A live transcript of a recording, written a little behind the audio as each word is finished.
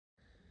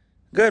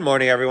Good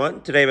morning, everyone.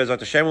 Today, Bezrat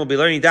Hashem, we'll be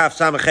learning Daf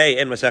Samachay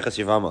in Maseches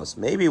Yevamos.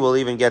 Maybe we'll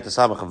even get to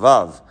Samach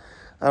Vav.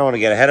 I don't want to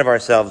get ahead of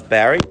ourselves,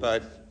 Barry,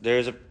 but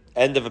there's an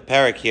end of a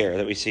parak here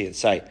that we see in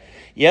sight.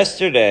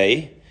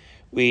 Yesterday,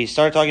 we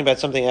started talking about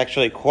something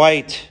actually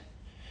quite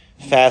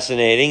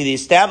fascinating, the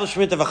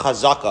establishment of a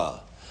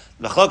chazaka.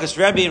 Machlokas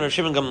Rebbe and Rav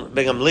Shimon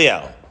ben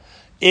Gamliel.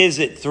 Is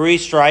it 3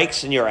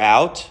 strikes and you're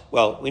out?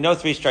 Well, we know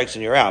 3 strikes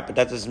and you're out,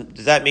 but does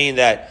that mean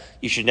that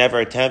you should never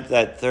attempt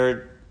that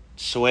third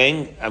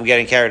swing? I'm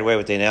getting carried away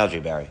with the analogy,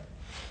 Barry.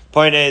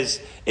 Point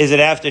is it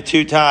after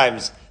 2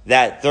 times,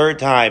 that third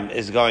time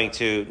is going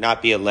to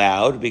not be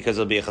allowed because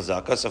it'll be a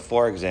chazaka? So,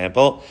 for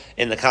example,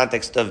 in the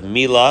context of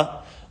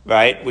Mila,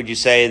 right, would you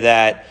say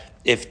that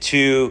if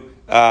 2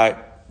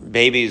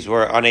 babies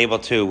were unable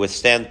to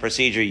withstand the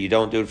procedure, you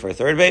don't do it for a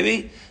third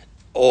baby?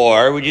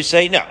 Or would you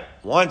say, no,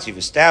 once you've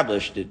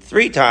established it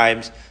 3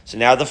 times, so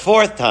now the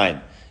 4th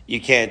time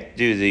you can't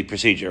do the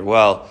procedure?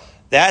 Well,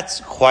 that's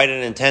quite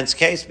an intense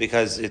case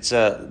because it's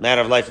a matter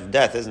of life and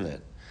death, isn't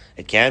it?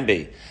 It can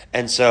be.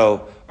 And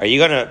so, are you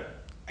gonna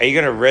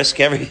risk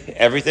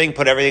everything,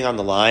 put everything on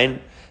the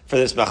line for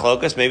this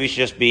machlokas? Maybe you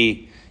should just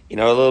be, a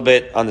little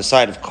bit on the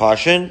side of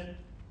caution.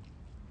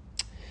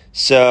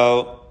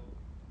 So,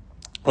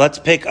 let's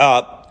pick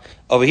up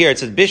over here. It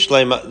says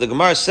Bishlema. The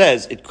Gemara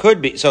says it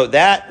could be. So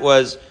that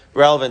was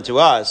relevant to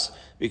us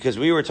because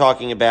we were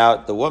talking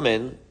about the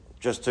woman,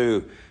 just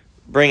to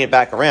bring it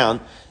back around.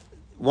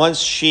 Once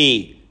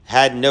she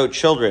had no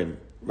children,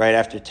 right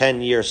after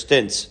 10-year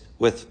stints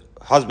with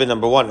husband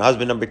number 1 and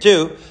husband number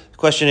 2, the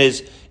question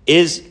is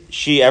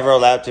she ever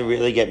allowed to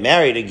really get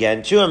married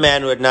again to a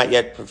man who had not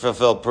yet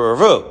fulfilled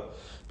Puravu?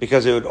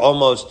 Because it would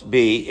almost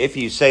be, if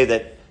you say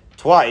that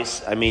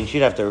twice,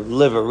 she'd have to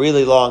live a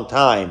really long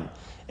time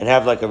and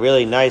have like a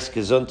really nice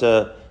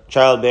Gezunta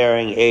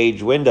childbearing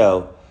age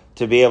window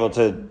to be able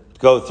to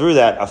go through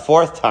that a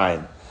 4th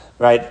time,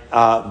 right?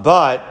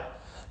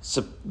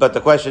 But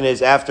the question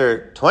is,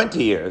 after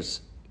 20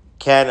 years,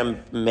 can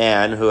a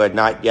man who had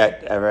not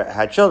yet ever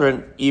had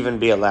children even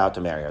be allowed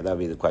to marry her? That would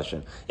be the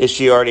question. Is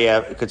she already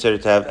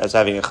considered as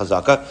having a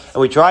chazaka?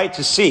 And we tried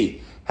to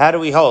see, how do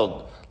we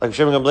hold? Like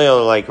Shimon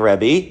Gamliel, like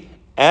Rebbe,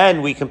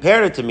 and we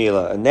compared it to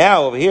Mila. And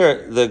now over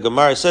here, the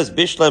Gemara says,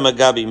 Bishle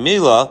Magabi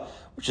Mila,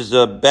 which is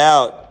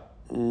about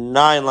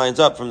 9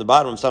 lines up from the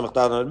bottom of Samach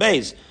Daled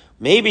Beis.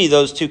 Maybe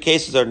those 2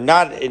 cases are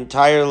not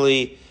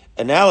entirely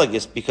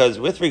analogous, because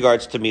with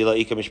regards to Mila,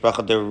 Ika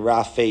Mishpacha de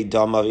Rafe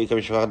Dama, Ika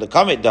Mishpacha de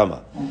Kamet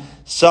Dama.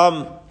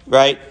 Some,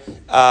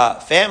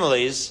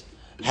 families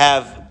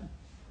have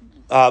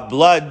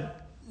blood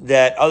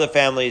that other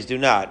families do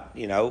not.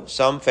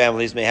 Some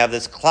families may have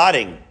this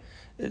clotting.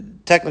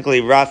 Technically,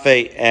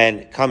 Rafe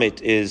and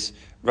Kamet is,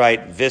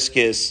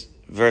 viscous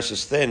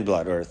versus thin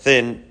blood, or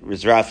thin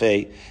is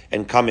Rafe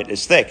and Kamet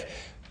is thick.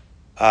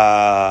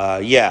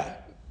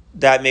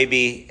 That may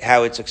be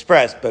how it's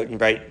expressed, but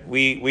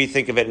we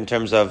think of it in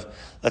terms of,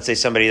 let's say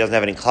somebody doesn't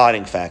have any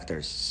clotting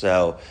factors,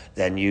 so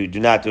then you do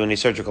not do any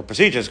surgical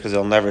procedures because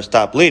they'll never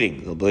stop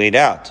bleeding. They'll bleed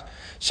out.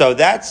 So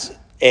that's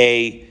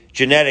a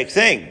genetic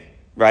thing,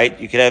 right?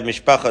 You could have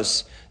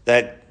mishpachas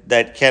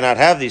that cannot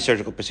have these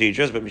surgical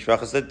procedures, but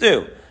mishpachas that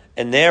do.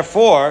 And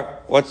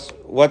therefore,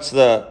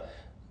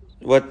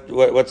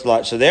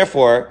 so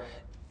therefore,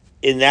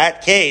 in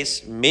that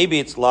case, maybe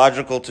it's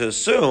logical to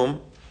assume,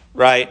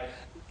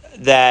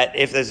 that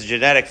if there's a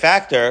genetic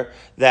factor,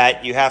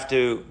 that you have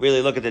to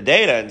really look at the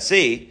data and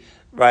see,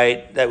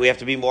 that we have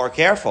to be more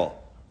careful.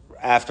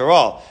 After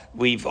all,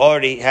 we've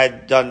already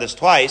done this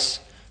twice.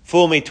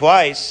 Fool me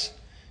twice,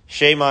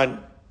 shame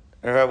on,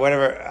 or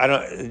whatever,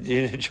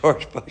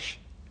 George Bush.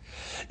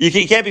 You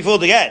can't be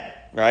fooled again,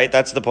 right?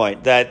 That's the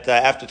point. That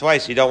after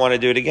twice, you don't want to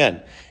do it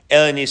again.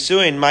 El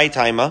nisuin my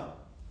taima,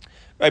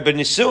 right? But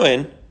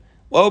nisuin,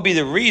 what would be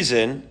the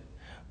reason,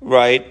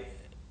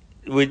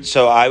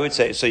 So I would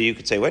say, so you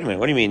could say, wait a minute,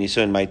 what do you mean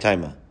nisuin my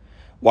taima?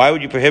 Why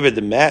would you prohibit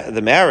the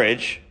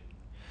marriage?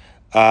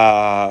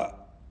 So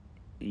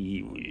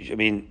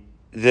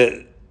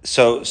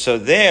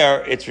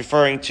there it's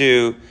referring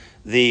to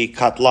the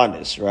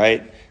katlanis,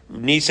 right?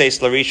 Nisei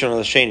slarishon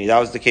l'sheni. That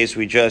was the case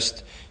we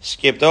just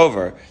skipped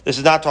over. This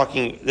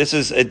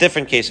is a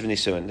different case of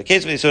nisuin. The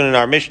case of nisuin in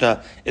our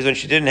Mishnah is when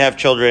she didn't have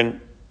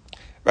children,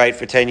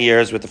 for 10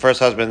 years with the first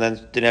husband, and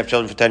then didn't have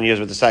children for 10 years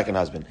with the second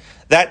husband.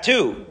 That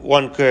too,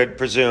 one could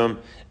presume,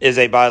 is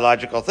a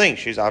biological thing.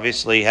 She's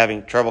obviously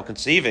having trouble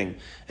conceiving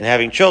and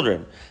having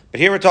children. But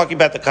here we're talking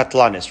about the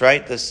katlanis,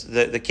 right?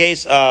 The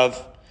case of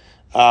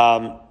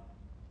a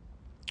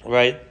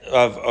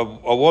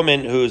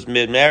woman who's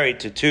been married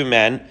to 2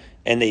 men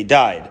and they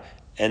died.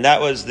 And that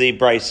was the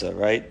Brisa,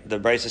 right? The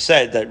Brisa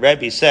said that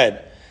Rebbe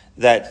said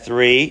that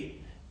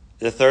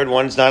the third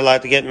one's not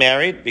allowed to get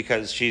married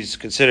because she's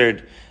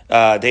considered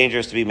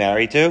dangerous to be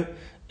married to.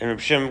 And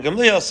Rav Shimon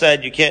Gamliel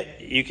said you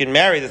can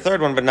marry the third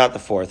one, but not the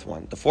 4th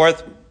one. The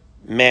 4th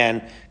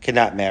man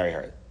cannot marry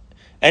her.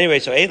 Anyway,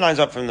 so 8 lines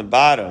up from the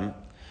bottom,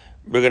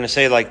 we're going to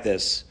say like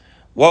this: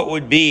 what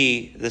would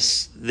be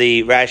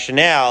the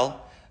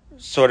rationale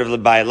sort of the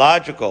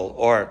biological,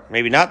 or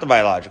maybe not the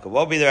biological,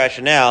 what would be the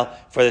rationale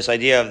for this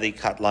idea of the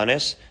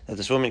katlanis, that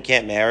this woman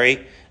can't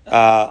marry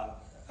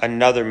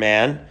another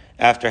man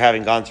after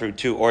having gone through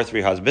 2 or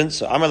 3 husbands?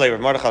 So Amar le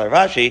Rav Mordechai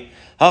Rashi,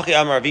 Halchi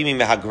Amar Avimi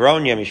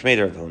mehagronya mishmei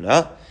Rav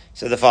Huna,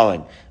 said the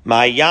following,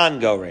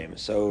 Ma'yan gorem.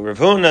 So Rav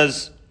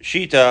Huna's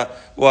shita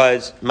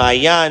was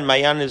Ma'yan.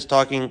 Ma'yan is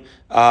talking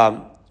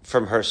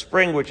from her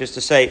spring, which is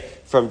to say,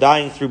 from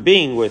dying through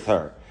being with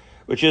her.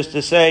 Which is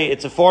to say,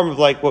 it's a form of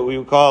like what we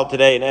would call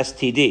today an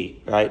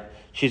STD, right?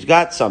 She's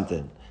got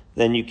something.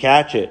 Then you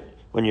catch it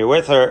when you're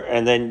with her,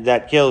 and then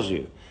that kills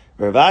you.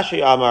 Rav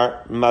Ashi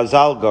Amar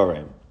Mazal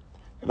Gorem.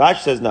 Rav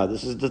Ashi says, no,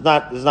 this is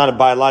not a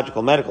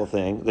biological medical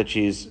thing that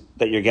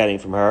you're getting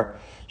from her.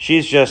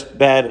 She's just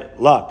bad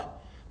luck.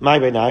 My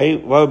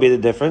benai, what would be the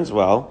difference?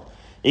 Well,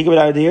 the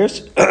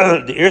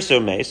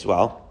irsu mace.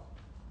 Well,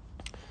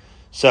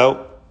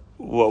 so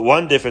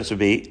one difference would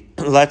be,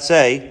 let's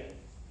say,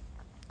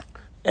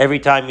 every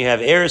time you have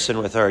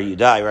erison with her, you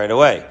die right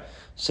away.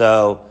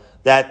 So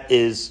that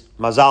is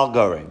mazal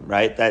goring,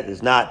 right? That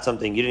is not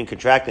something, you didn't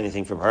contract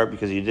anything from her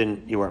because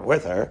you weren't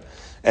with her.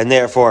 And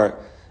therefore,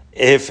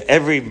 if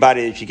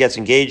everybody that she gets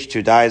engaged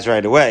to dies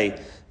right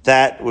away,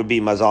 that would be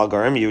mazal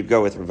gorim. You would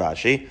go with Rav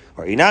Ashi.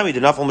 Or inami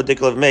denafel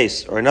medikal of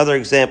mace. Or another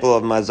example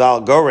of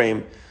mazal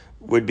gorim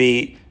would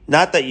be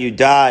not that you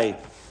die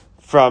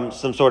from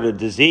some sort of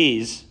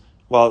disease.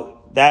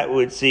 Well, that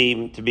would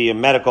seem to be a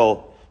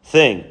medical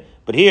thing.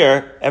 But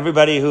here,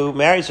 everybody who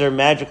marries her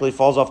magically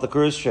falls off the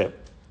cruise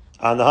ship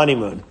on the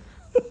honeymoon.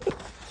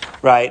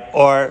 Right?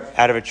 Or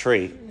out of a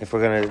tree, if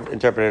we're going to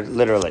interpret it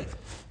literally.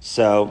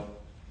 So,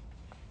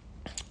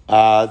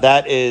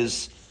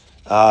 that's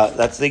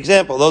the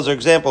example. Those are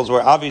examples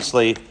where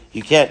obviously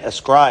you can't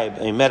ascribe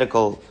a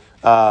medical,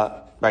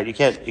 right? You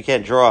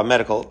can't draw a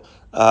medical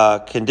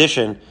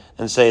condition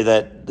and say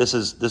that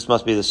this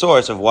must be the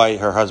source of why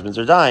her husbands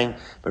are dying,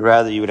 but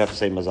rather you would have to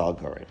say mazal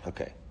gorim.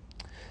 Okay,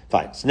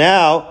 fine. So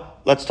now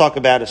let's talk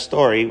about a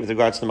story with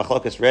regards to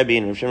Machlokas Rebbe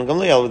and Rav Shimon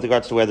Gamliel with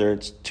regards to whether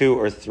it's 2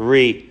 or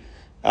 3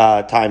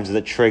 times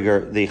that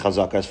trigger the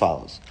chazaka as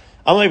follows.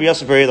 Amalei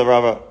Yosef Beri the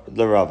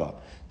Rava.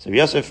 So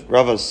Yosef,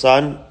 Rava's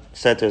son,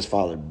 said to his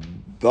father,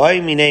 "Boy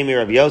minei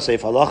Rav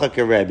Yosef halacha ke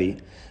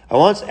Rebbe." I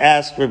once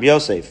asked Rav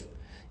Yosef,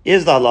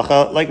 "Is the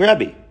halacha like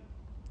Rebbe?"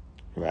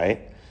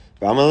 Right?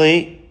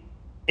 Ramali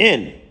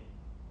in.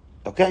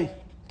 Okay.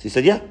 So he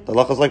said, "Yeah, the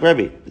halacha is like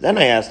Rebbe." But then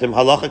I asked him,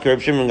 "Halacha ke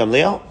Rav Shimon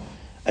Gamliel?"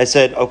 I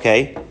said,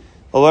 "Okay.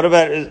 Well, what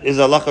about is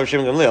the halacha of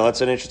Shimon Gamliel?"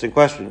 That's an interesting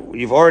question.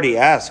 You've already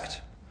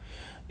asked,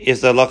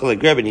 "Is the halacha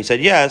like Rebbe?" And he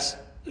said, "Yes."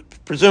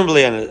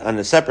 Presumably on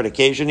a separate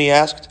occasion, he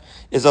asked,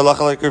 "Is the halacha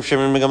like Rav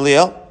Shimon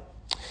Gamliel?"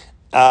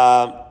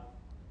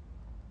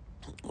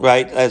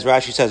 Right, as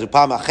Rashi says,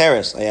 Upam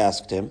Acheres, I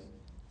asked him,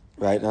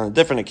 right, on a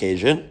different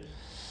occasion.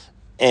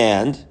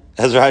 And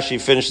as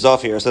Rashi finishes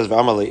off here, it says,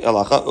 V'amali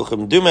alacha,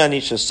 uchim dumani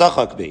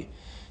shesachak bi.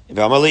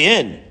 V'amali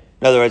in.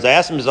 In other words, I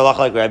asked him, is halacha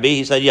like Rabbi?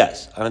 He said,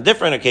 yes. On a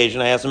different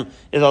occasion, I asked him,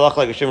 is halacha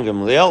like Shimon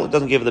Gamliel? It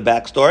doesn't give the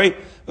backstory.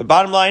 But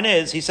bottom line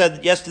is, he said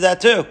yes to that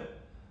too.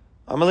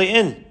 Amali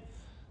in.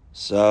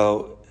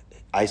 So,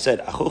 I said,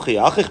 Achuchi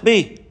achich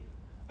bi.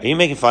 Are you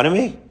making fun of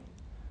me?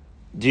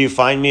 Do you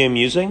find me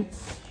amusing?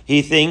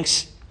 He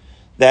thinks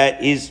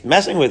that he's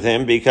messing with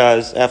him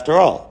because, after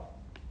all,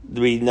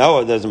 we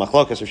know there's a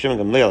machlokas of Shimon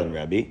Gamliel and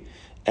Rabbi,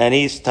 and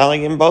he's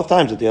telling him both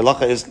times that the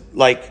halacha is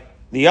like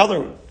the other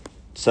one.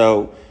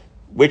 So,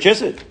 which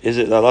is it? Is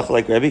it the halacha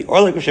like Rabbi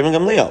or like Shimon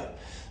Gamliel?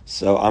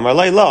 So, Amar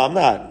lei lo, I'm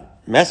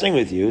not messing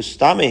with you.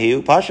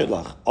 Stamihi upashit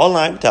lach. All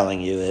I'm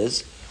telling you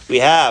is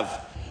we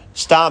have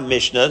stam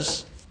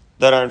mishnahs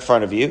that are in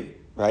front of you,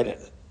 right?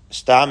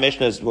 Stam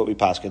mishnah is what we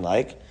paskin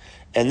like,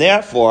 and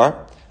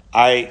therefore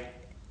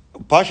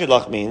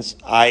Pashilach means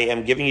I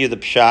am giving you the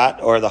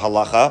pshat or the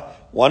halacha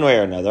one way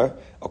or another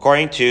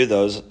according to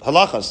those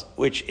halachas,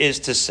 which is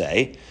to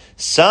say,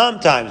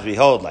 sometimes we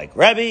hold like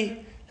Rebbe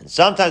and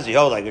sometimes we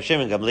hold like Rav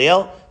Shimon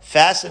Gamliel.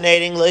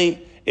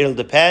 Fascinatingly, it'll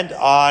depend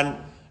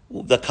on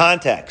the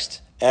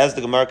context, as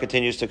the Gemara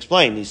continues to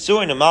explain.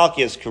 Nisuin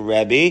amalkias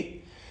karebi,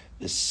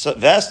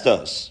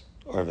 vestos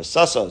or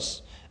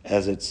vesasos,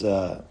 as it's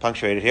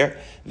punctuated here,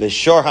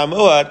 v'shor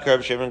hamuad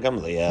Rav Shimon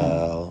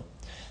Gamliel.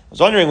 I was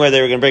wondering whether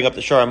they were going to bring up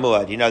the Shor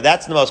HaMuad. You know,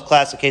 that's the most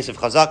classic case of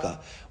Chazaka.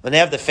 When they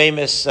have the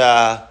famous,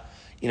 Shita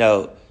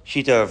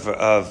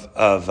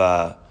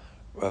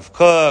of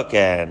Kook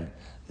and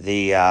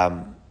the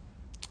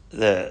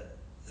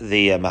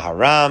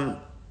Maharam,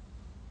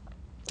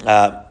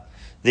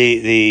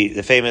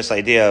 the famous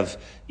idea of,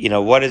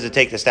 what does it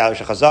take to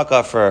establish a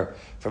Chazaka for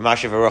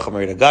Mashiv Arucham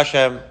or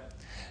Gashem,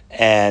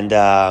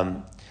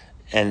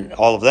 and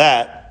all of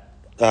that.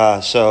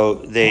 So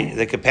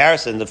the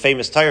comparison, the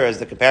famous Torah is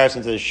the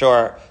comparison to the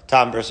Shor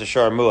Tam versus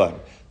Shor Muad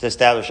to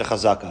establish a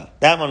chazaka.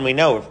 That one we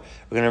know.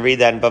 We're going to read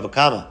that in Bava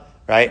Kama,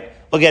 right?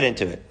 We'll get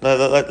into it.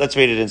 Let's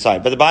read it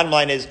inside. But the bottom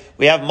line is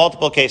we have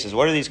multiple cases.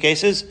 What are these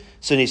cases?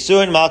 So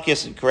Nisuin,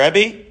 Malkias, and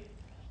Karebi,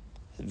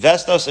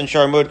 Vestos, and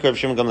Shor Muad, Kareb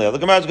Shimon Gamliel. The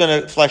Gemara is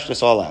going to flesh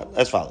this all out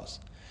as follows.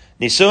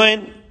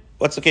 Nisuin,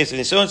 what's the case of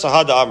Nisuin?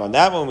 Sahada Amran.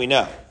 That one we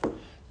know.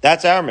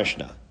 That's our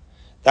Mishnah.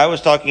 That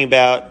was talking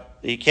about,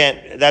 you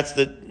can't,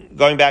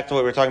 going back to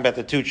what we were talking about,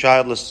 the two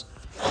childless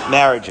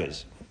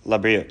marriages,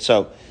 labriut.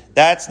 So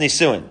that's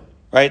nisuin,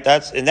 right?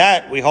 In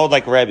that we hold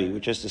like Rebbe,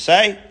 which is to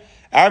say,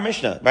 our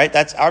Mishnah,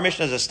 right? Our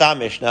Mishnah is a Stam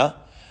Mishnah,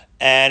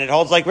 and it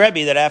holds like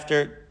Rebbe that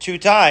after 2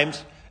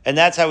 times, and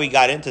that's how we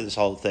got into this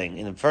whole thing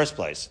in the first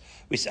place.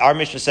 Our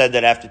Mishnah said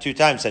that after 2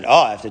 times,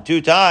 after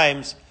 2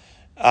 times,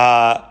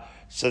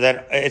 so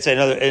then it's in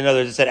other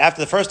words, it said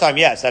after the first time,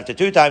 yes. After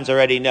 2 times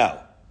already, no.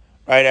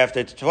 Right?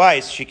 After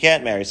twice, she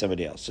can't marry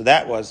somebody else. So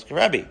that was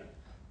Rebbe.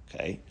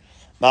 Okay.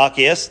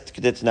 Malkias,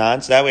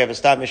 Keditnan. So now we have a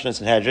Stam Mishnah in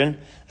Sanhedrin.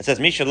 It says,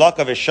 Misha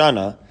Lakav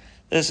Ishana.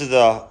 This is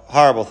the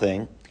horrible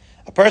thing.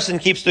 A person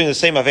keeps doing the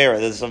same Avera.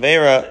 This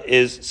Avera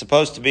is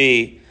supposed to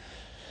be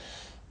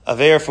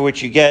Avera for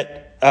which you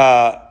get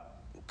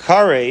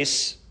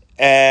Kares,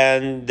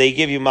 and they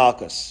give you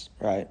Malkus,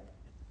 right?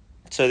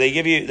 So they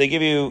give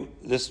you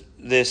this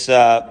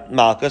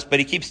Malkus, but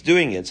he keeps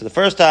doing it. So the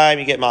first time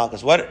you get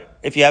Malkus. What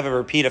if you have a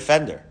repeat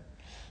offender?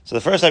 So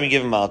the first time you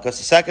give him Malkus,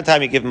 the second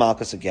time you give him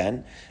Malkus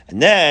again,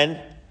 and then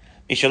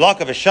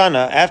Mishalak of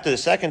Ashana, after the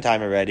second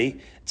time already,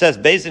 it says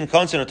Bezdin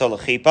Konsin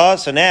Chipa.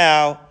 So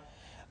now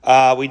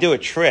we do a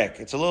trick.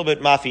 It's a little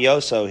bit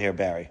mafioso here,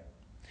 Barry,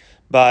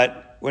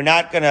 but we're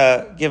not going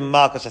to give him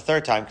Malkus a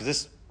third time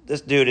because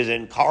this dude is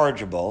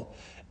incorrigible,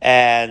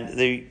 and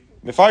the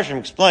Mefarshim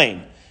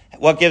explain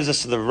what gives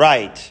us the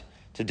right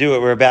to do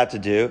what we're about to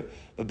do.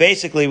 But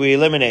basically, we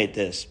eliminate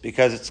this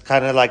because it's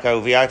kind of like a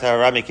Uviarta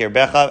Harami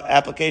Kirbecha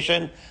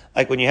application.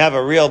 Like when you have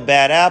a real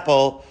bad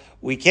apple,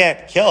 we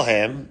can't kill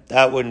him.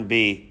 That wouldn't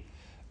be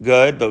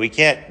good, but we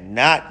can't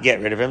not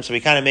get rid of him, so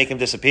we kind of make him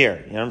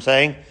disappear. You know what I'm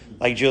saying?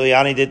 Like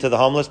Giuliani did to the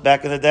homeless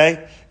back in the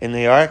day in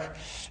New York.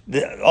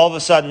 All of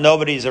a sudden,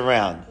 nobody's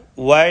around.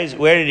 Where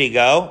did he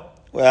go?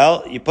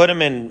 Well, you put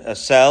him in a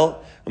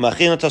cell. We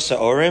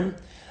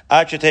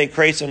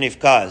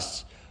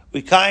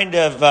kind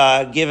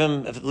of give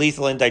him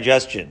lethal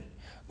indigestion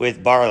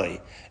with barley,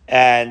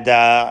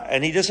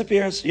 and he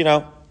disappears,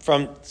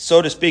 from,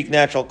 so to speak,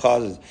 natural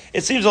causes.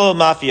 It seems a little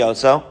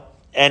mafioso,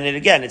 and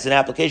it's an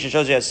application,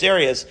 shows you how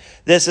serious.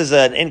 This is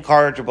an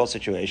incorrigible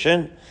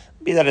situation.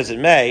 Be that as it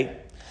may,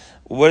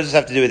 what does this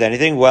have to do with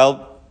anything?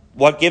 Well,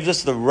 what gives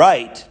us the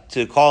right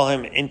to call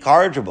him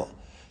incorrigible?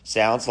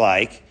 Sounds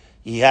like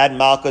he had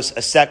Malkus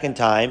a second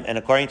time, and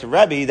according to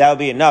Rebbe, that would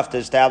be enough to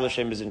establish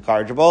him as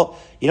incorrigible.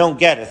 You don't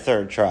get a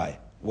third try.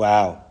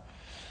 Wow.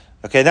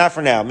 Okay, not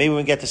for now. Maybe when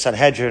we get to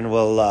Sanhedrin,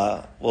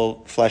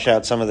 we'll flesh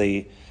out some of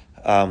the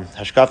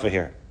hashkafa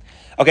here.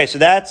 Okay, so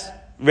that's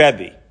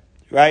Rebbe,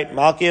 right?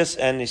 Malkias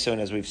and Nisun,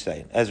 as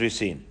we've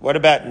seen. What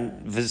about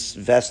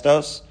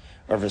Vestos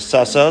or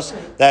Vesasos?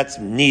 That's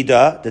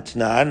Nida, the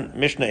Tanan,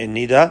 Mishnah in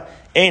Nida.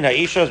 Ein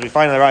Ha'isha, as we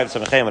finally arrive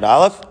at Samachem at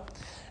Aleph.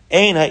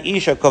 Ein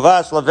ha'isha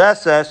kovas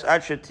laveses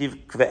ad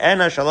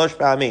shetivkve'ena shalosh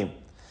pa'amim.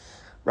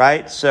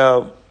 Right?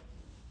 So,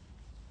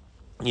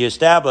 you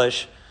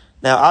establish,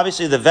 now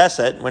obviously the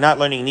Veset, we're not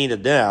learning Nida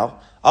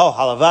now. Oh,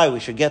 halavai, we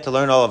should get to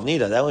learn all of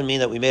Nida. That would mean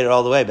that we made it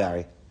all the way,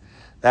 Barry.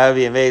 That would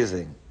be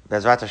amazing.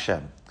 Bezrat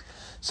Hashem.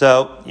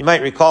 So, you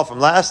might recall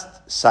from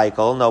last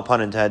cycle, no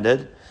pun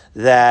intended,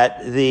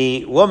 that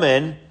the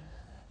woman,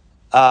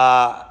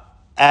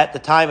 at the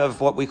time of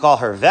what we call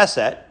her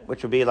Veset,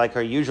 which would be like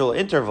her usual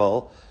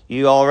interval,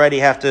 you already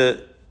have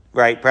to,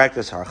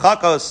 practice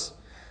harchakos.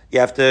 You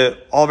have to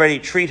already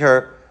treat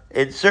her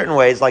in certain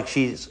ways like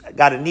she's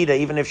got a nida,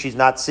 even if she's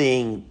not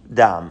seeing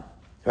dam,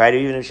 right?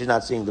 Even if she's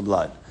not seeing the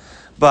blood.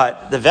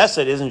 But the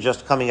vesed isn't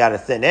just coming out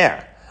of thin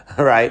air,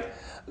 right?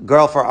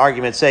 Girl, for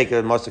argument's sake, in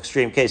the most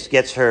extreme case,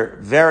 gets her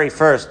very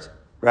first,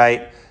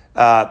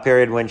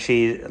 period when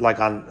she, like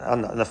on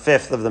the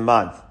 5th of the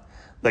month.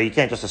 But you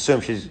can't just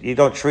assume you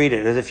don't treat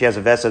it as if she has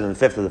a vesed on the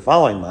 5th of the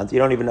following month. You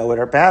don't even know what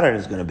her pattern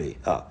is going to be.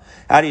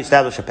 How do you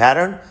establish a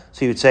pattern?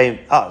 So you would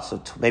say,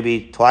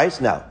 maybe twice?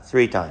 No,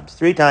 3 times.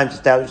 3 times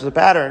establishes a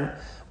pattern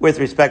with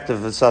respect to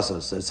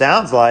Vesasos. So it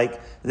sounds like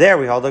there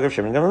we hold the Rav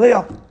Shimon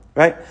Gamaliel,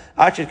 right?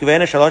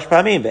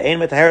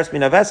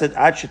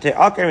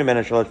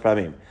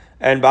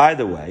 And by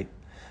the way,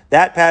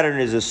 that pattern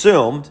is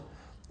assumed,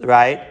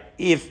 right?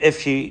 If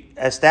she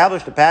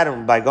established a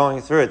pattern by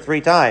going through it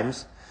 3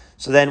 times,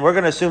 so then we're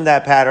going to assume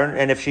that pattern,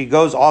 and if she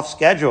goes off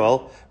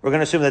schedule, we're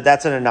going to assume that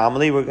that's an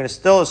anomaly. We're going to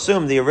still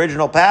assume the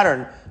original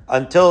pattern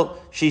until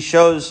she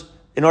shows,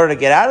 in order to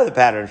get out of the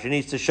pattern, she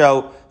needs to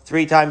show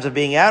 3 times of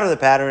being out of the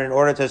pattern in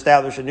order to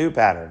establish a new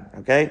pattern.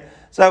 Okay?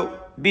 So,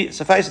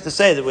 suffice it to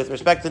say that with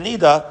respect to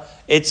Nida,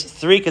 it's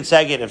 3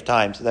 consecutive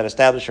times that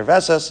establish her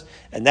Vesas,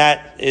 and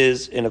that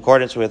is in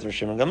accordance with Rav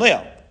Shimon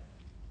Gamliel.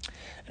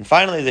 And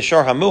finally, the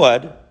Shor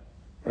HaMuad,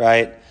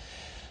 right?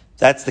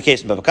 That's the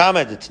case in Bava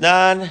Kama, the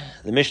Tanan.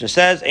 The Mishnah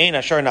says, Ein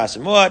Ashar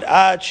Nasa Muad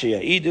Ad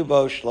Sheya'idu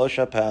Bo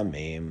Shlosha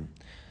Pamim.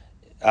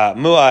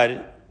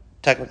 Muad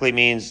technically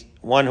means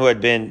one who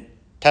had been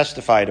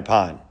testified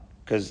upon,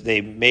 because they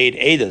made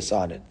Edus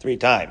on it 3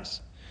 times.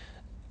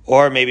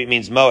 Or maybe it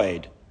means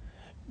Moed,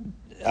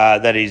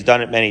 that he's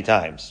done it many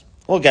times.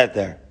 We'll get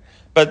there.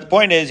 But the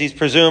point is, he's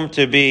presumed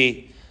to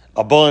be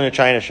a bull in a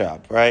china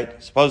shop, right?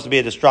 It's supposed to be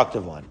a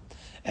destructive one.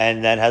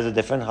 And that has a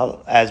different,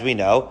 as we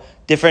know,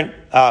 different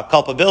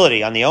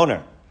culpability on the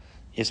owner.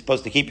 You're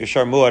supposed to keep your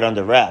shor muad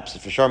under wraps.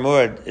 If your shor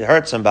muad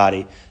hurts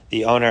somebody,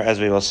 the owner, as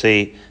we will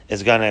see,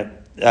 is going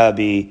to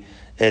be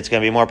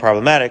more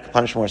problematic,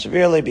 punished more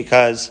severely,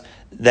 because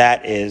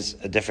that is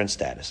a different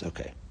status.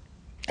 Okay.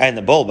 And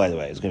the bull, by the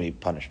way, is going to be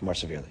punished more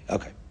severely.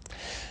 Okay.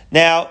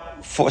 Now,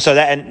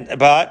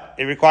 but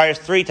it requires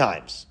 3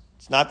 times.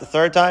 It's not the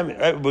 3rd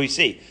time. We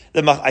see.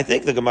 I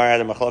think the Gemara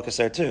had a machlokas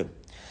there too.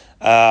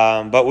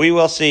 But we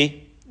will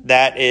see.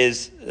 That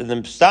is,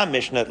 the Stam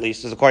Mishnah at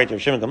least is according to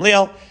Shimon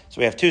Gamliel. So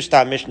we have 2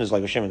 Stam Mishnahs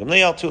like Shimon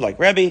Gamliel, 2 like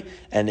Rebbe,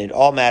 and it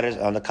all matters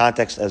on the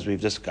context as we've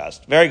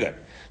discussed. Very good.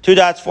 2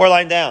 dots, 4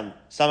 line down.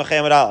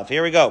 Samachay Amud Aleph.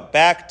 Here we go.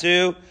 Back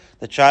to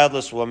the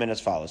childless woman as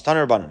follows.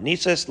 Taner Rabbanim.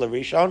 Nisis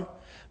l'rishon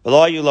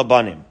v'lo ayu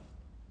labanim.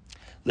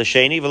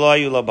 L'sheni v'lo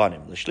ayu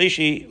labanim.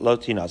 L'shlishi lo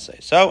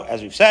tinase. So,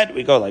 as we've said,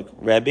 we go like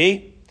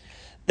Rebbe,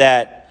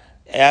 that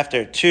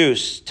after 2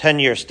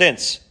 10-year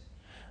stints,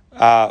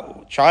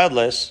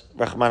 childless,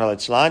 Rachmana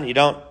litzlan, you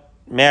don't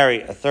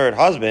marry a 3rd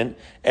husband,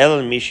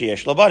 elel mishi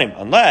yesh labanim,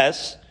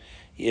 unless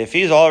if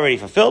he's already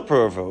fulfilled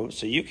pruvu,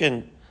 so you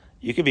can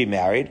be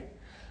married.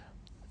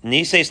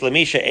 Nises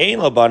lemisha ein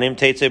labanim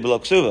teitze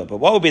b'lo. But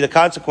what would be the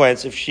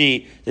consequence if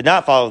she did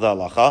not follow the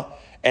halacha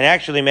and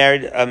actually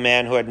married a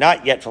man who had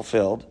not yet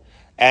fulfilled,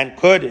 and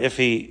could, if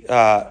he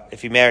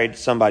married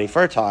somebody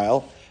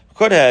fertile,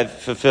 could have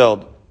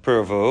fulfilled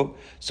pruvu?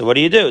 So what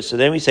do? So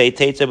then we say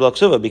teitze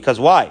b'lo, because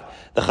why?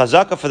 The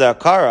chazaka for the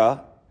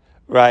akara,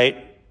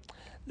 right?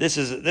 This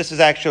is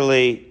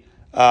actually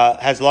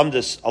has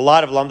lumdus, a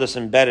lot of lumdus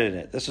embedded in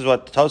it. This is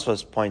what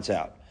Tosfos points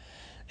out.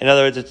 In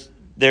other words,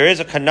 there is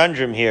a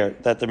conundrum here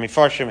that the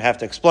Mefarshim have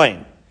to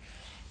explain.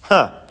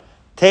 Teitze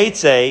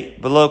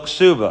b'lo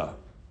ksuba.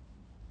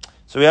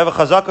 So we have a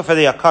chazaka for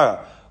the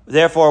akara.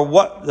 Therefore,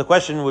 what the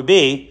question would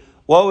be,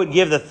 what would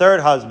give the 3rd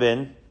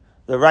husband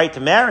the right to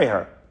marry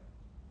her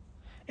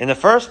in the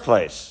first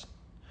place?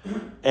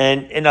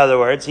 And in other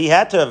words, he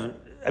had to have,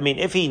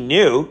 if he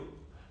knew,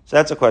 so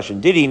that's a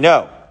question. Did he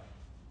know?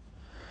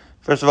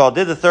 First of all,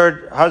 did the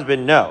 3rd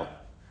husband know?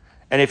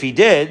 And if he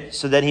did,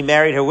 so then he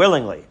married her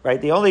willingly, right?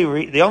 The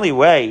only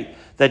way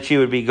that she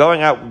would be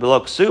going out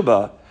below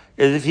ksuba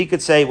is if he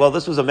could say, well,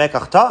 this was a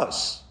mekach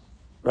tas,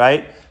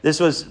 right?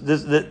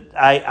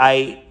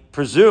 I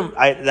presume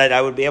that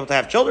I would be able to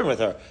have children with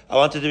her. I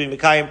wanted to be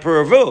Mekayim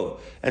Puravu.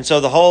 And so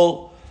the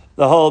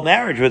whole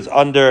marriage was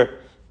under,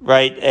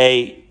 right,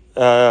 a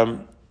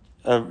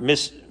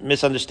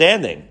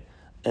misunderstanding.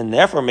 And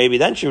therefore, maybe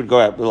then she would go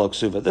out below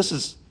ksuba. This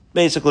is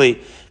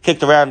basically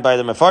kicked around by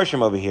the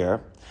Mefarshim over here.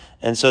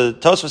 And so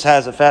Tosfos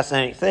has a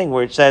fascinating thing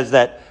where it says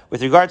that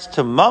with regards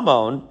to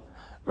Mammon,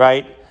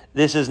 right,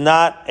 this is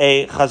not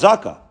a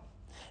chazaka.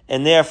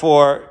 And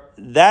therefore,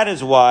 that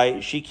is why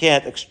she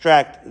can't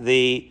extract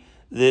the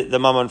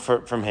Mammon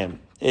from him.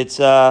 It's,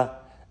 right,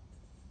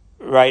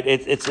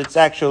 it's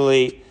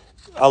actually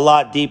a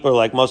lot deeper,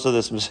 like most of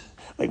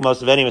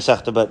any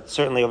Masechta, but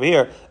certainly over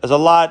here, there's a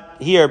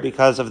lot here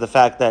because of the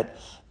fact that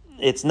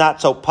it's not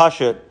so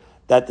pashut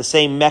that the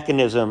same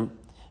mechanism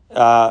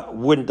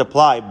wouldn't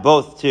apply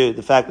both to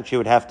the fact that she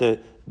would have to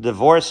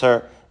divorce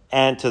her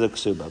and to the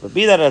ksuba. But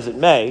be that as it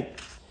may,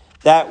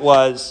 that's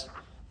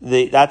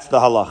the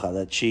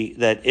halacha,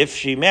 that if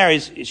she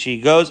marries, she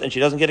goes and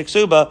she doesn't get a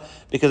ksuba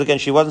because, again,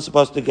 she wasn't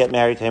supposed to get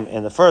married to him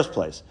in the first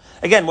place.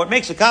 Again, what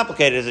makes it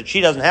complicated is that she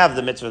doesn't have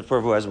the mitzvah of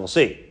purvu, as we'll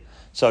see.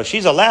 So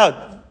she's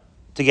allowed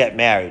to get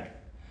married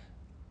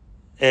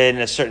in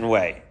a certain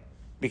way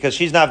because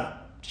she's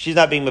not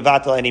being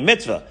mevatel any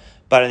mitzvah.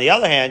 But on the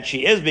other hand,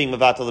 she is being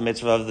mevatel the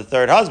mitzvah of the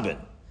 3rd husband,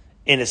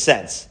 in a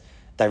sense,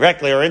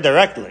 directly or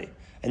indirectly.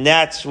 And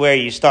that's where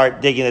you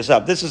start digging this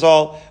up. This is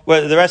all,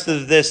 where the rest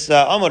of this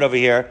Amud over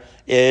here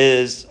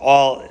is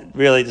all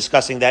really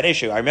discussing that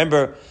issue. I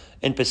remember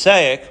in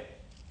Pesach,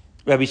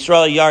 Rabbi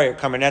Yisrael Yair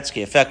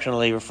Kamenetsky,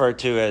 affectionately referred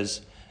to as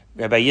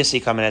Rabbi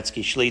Yissi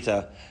Kamenetsky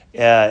Shlita,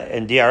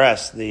 in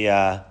DRS,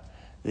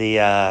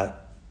 the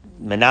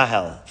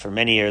Menahel for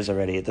many years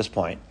already at this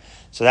point.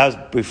 So that was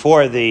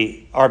before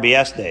the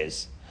RBS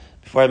days,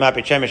 before the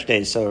Mapei Shemesh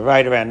days. So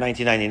right around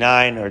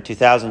 1999 or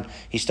 2000,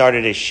 he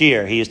started a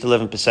shir. He used to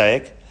live in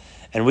Passaic,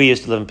 and we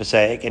used to live in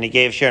Passaic, and he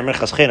gave shir in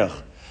Minchas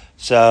Chinuch.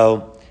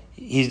 So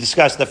he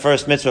discussed the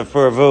first mitzvah of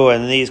Puravu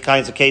and these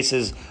kinds of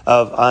cases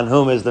of on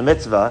whom is the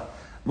mitzvah.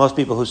 Most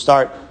people who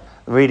start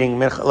learning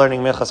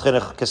Minchas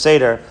Chinuch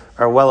Keseder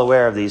are well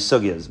aware of these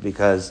sugyas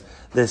because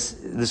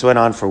this went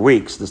on for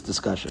weeks, this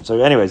discussion. So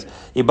anyways,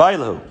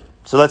 Ibailahu.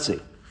 So let's see.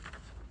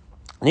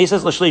 What's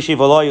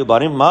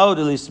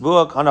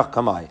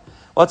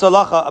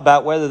halacha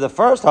about whether the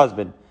first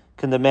husband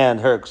can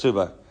demand her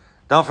ksuba?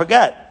 Don't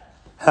forget,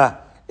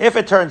 if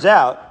it turns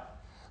out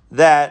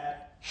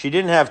that she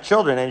didn't have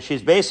children and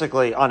she's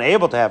basically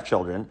unable to have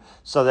children,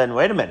 so then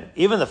wait a minute,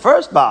 even the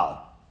first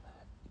Baal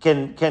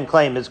can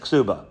claim his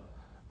ksuba,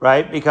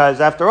 right?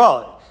 Because after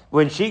all,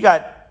 when she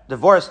got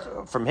divorced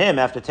from him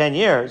after 10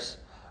 years,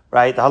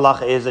 right, the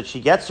halacha is that she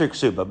gets her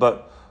ksuba,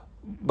 but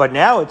But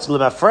now it's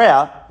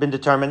lemafreya, been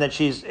determined that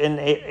she's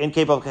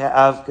incapable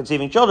of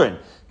conceiving children.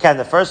 Can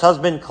the first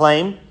husband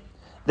claim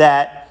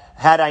that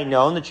had I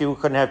known that she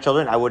couldn't have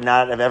children, I would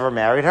not have ever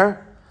married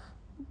her?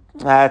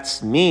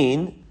 That's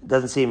mean.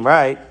 Doesn't seem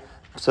right.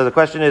 So the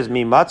question is,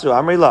 mi matzu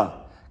amrila.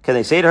 Can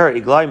they say to her,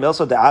 iglai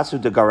milso de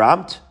asu de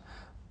garamt?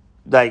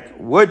 Like,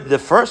 would the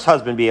first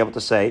husband be able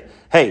to say,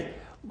 hey,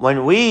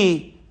 when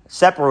we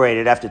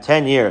separated after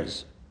 10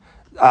 years,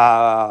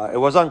 it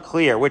was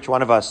unclear which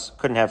one of us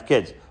couldn't have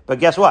kids. But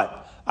guess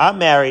what? I'm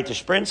married to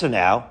Sprinza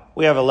now.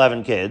 We have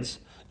 11 kids.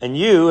 And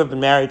you have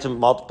been married to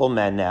multiple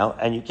men now,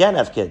 and you can't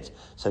have kids.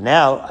 So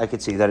now I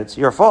could see that it's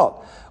your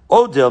fault.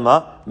 O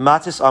Dilma,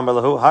 matis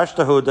amarlahu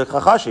hashtahu de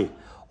chachashi.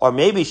 Or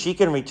maybe she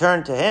can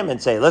return to him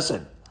and say,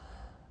 listen,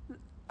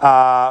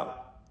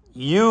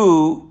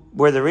 you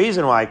were the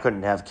reason why I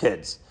couldn't have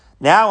kids.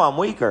 Now I'm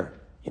weaker.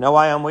 You know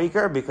why I'm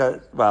weaker?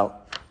 Because,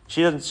 well,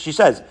 she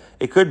says,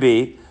 it could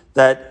be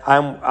that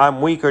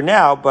I'm weaker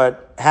now,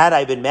 but had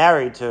I been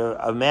married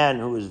to a man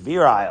who was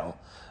virile,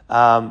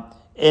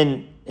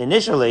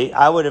 initially,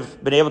 I would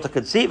have been able to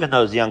conceive in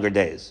those younger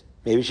days.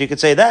 Maybe she could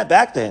say that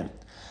back to him.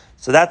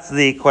 So that's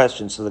the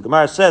question. So the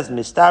Gemara says,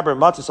 "Mistaber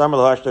matzis amar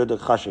lo hashter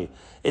dechashi."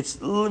 It's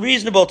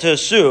reasonable to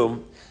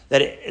assume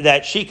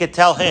that she could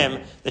tell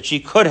him that she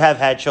could have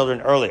had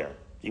children earlier.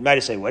 You might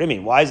say, "What do you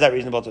mean? Why is that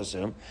reasonable to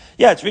assume?"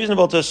 Yeah, it's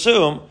reasonable to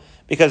assume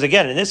because,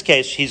 again, in this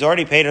case, he's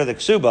already paid her the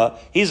ksuba.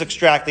 He's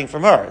extracting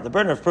from her. The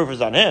burden of proof is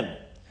on him,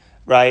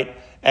 right?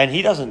 And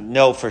he doesn't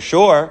know for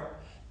sure.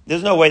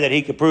 There's no way that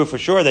he could prove for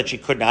sure that she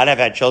could not have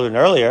had children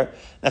earlier,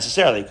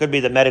 necessarily. It could be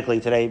that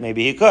medically today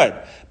maybe he could.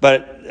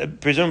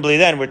 But presumably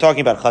then, we're talking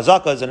about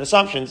chazakas and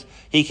assumptions.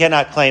 He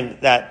cannot claim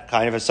that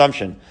kind of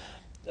assumption.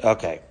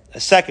 Okay, a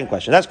second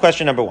question. That's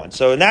question number one.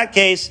 So in that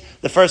case,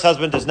 the first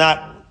husband does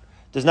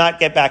not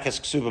get back his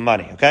ksuba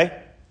money,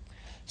 okay?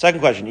 Second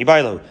question,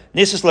 Ibaylu,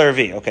 Nisis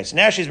Laravi. Okay, so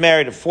now she's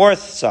married a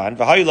fourth son,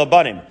 Vahayu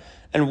Labanim.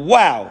 And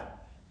wow,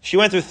 she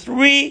went through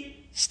 3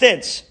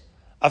 stints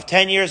of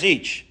 10 years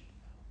each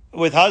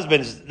with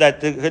husbands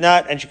that could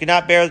not, and she could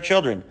not bear the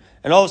children.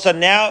 And all of a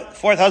sudden now,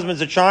 fourth husband's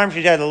a charm,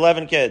 she's had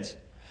 11 kids.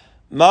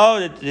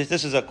 Mo,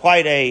 this is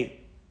quite a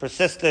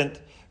persistent,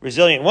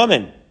 resilient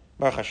woman.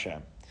 Baruch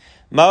Hashem.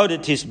 Mo de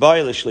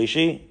tisboy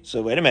l'shlishi.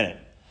 So wait a minute.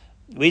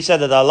 We said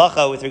that the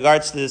halacha with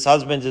regards to this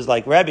husband is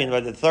like Rebbe,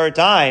 but the third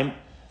time,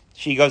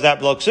 she goes out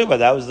below ksuba.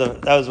 That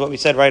was what we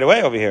said right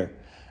away over here.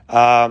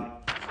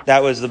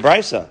 That was the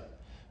brisa.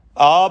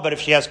 Oh, but if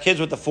she has kids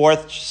with the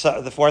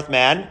fourth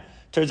man,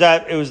 turns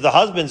out it was the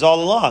husband's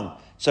all along.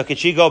 So could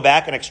she go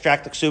back and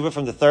extract the ksuba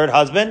from the third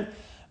husband?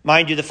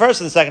 Mind you, the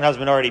first and the second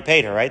husband already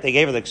paid her, right? They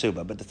gave her the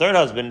ksuba. But the third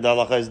husband, the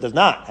halacha does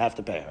not have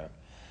to pay her.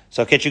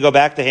 So could she go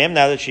back to him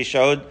now that she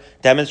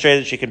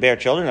demonstrated that she could bear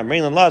children? I'm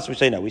reading laws. We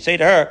say no. We say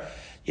to her,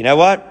 you know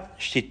what?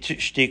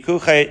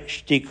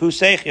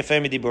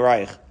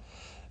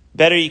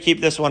 Better you keep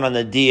this one on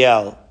the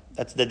DL.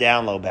 That's the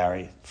down low,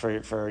 Barry,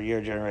 for your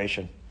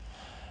generation.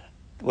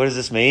 What does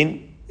this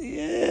mean?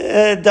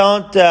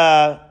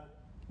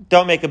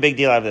 Don't make a big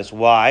deal out of this.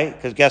 Why?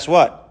 Because guess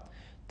what?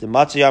 The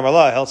Matzi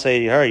Amarlah, he'll say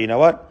to her, you know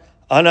what?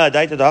 Had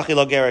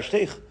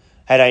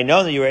I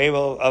known that you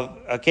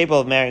were capable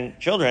of marrying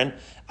children,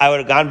 I would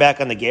have gone back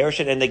on the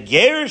Gerushin, and the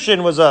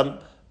Gerushin was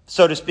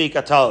so to speak,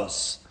 a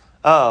taos.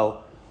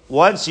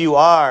 Once you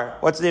are,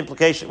 what's the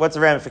implication, what's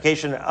the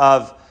ramification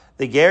of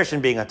the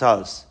Gerushin being a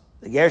taos?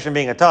 The Gerushin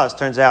being a taos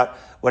turns out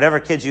whatever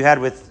kids you had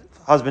with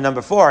husband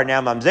number 4 are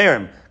now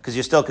mamzerim, because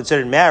you're still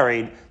considered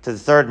married to the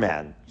third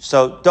man.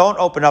 So don't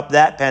open up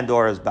that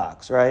Pandora's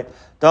box, right?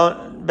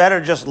 Better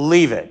just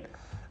leave it.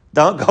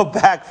 Don't go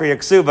back for your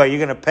ksuba. You're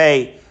going to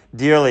pay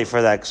dearly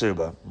for that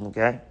ksuba,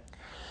 okay?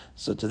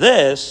 So to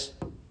this,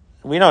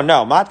 we don't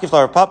know. Matkif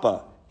Rav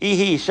Papa,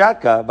 Ihi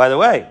Shatka, by the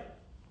way,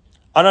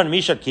 Anan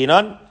Mishat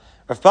Kinan,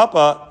 Rav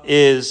Papa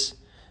is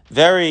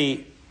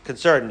very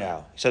concerned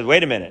now. He says,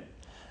 wait a minute.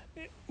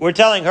 We're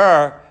telling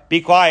her,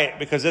 be quiet,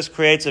 because this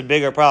creates a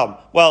bigger problem.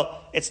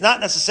 Well, it's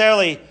not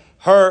necessarily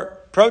her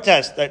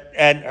protest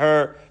and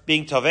her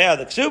being tovea,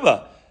 the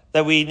ksuba,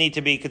 that we need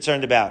to be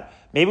concerned about.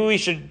 Maybe we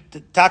should,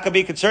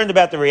 be concerned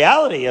about the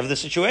reality of the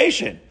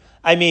situation.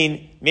 I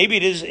mean, maybe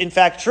it is in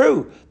fact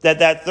true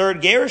that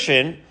third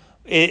gerushin,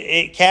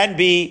 it can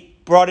be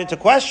brought into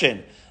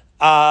question.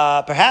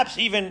 Perhaps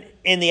even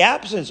in the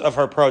absence of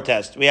her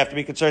protest, we have to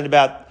be concerned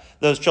about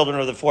those children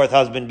of the fourth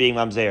husband being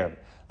mamzer.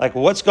 Like,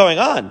 what's going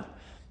on?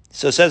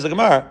 So says the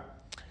Gemara,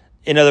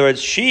 in other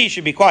words, she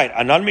should be quiet.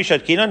 Anan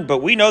mishat kinan,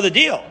 but we know the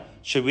deal.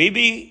 Should we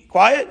be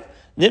quiet?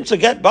 Nimsa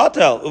get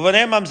batel,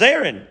 uvanem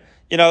mamzerin.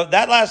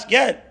 That last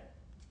get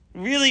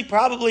really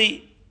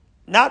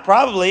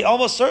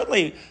almost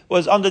certainly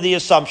was under the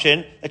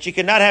assumption that she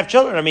could not have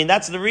children. I mean,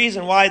 that's the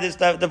reason why this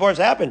divorce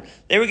happened.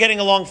 They were getting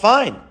along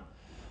fine.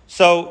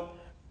 So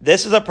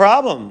this is a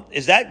problem.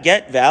 Is that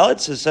get valid?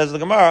 So says the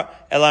Gemara,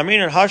 El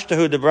Amrin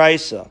hashtahu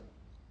debraisa,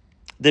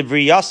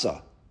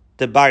 debriyasa,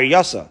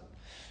 debaryasa.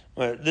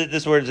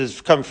 This word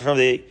is come from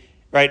the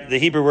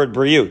Hebrew word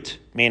briut,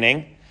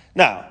 meaning,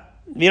 now,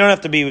 you don't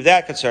have to be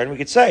that concerned. We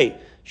could say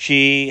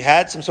she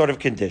had some sort of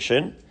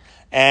condition,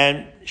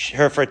 and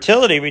her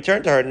fertility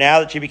returned to her now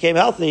that she became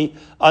healthy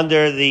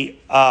under the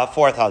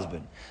fourth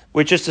husband,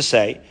 which is to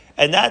say,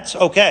 and that's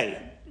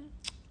okay,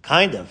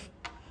 kind of,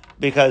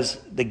 because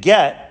the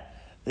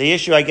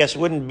issue, I guess,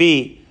 wouldn't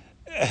be,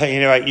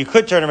 you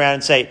could turn around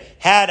and say,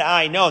 had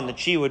I known that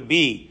she would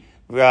be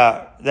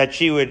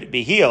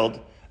healed,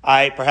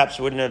 I perhaps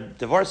wouldn't have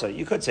divorced her.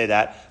 You could say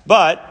that,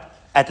 but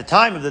at the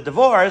time of the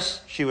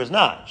divorce, she was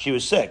not. She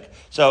was sick.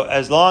 So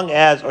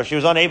or she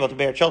was unable to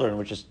bear children,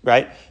 which is,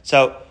 right?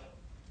 So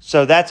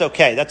that's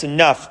okay. That's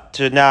enough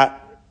to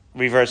not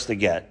reverse the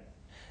get.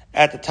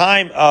 At the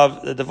time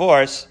of the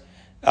divorce,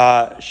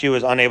 she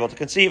was unable to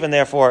conceive, and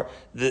therefore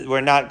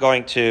we're not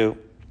going to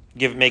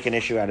make an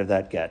issue out of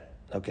that get.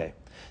 Okay.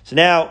 So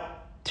now,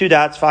 2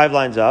 dots, 5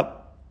 lines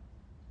up.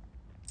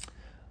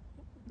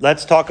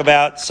 Let's talk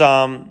about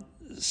some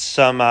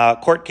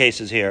court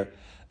cases here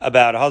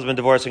about a husband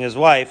divorcing his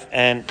wife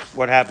and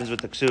what happens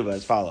with the ksuba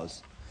as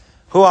follows.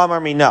 Hu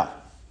amar mina.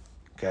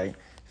 Okay.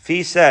 If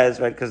he says,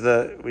 right, because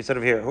we said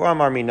over here, Hu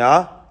amar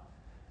mina,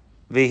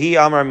 vihi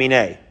amar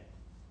mine.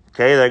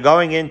 Okay, they're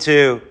going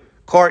into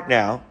court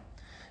now,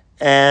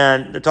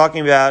 and they're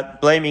talking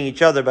about blaming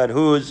each other about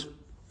who's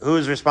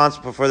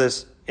responsible for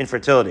this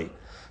infertility.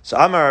 So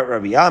amar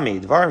Rabbi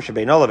Yami, dvarim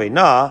shebeino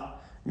lebeina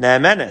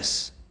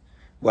ne'emenes.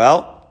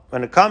 Well,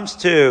 when it comes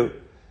to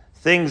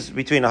things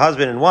between a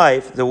husband and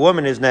wife, the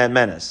woman is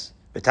ne'emenes.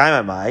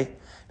 B'taim amai,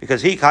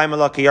 because he kaima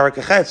lo ki yarak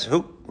echetz,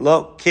 hu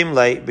lo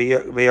kimle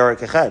b'yarak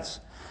echetz.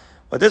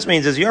 What this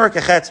means is yarak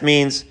echetz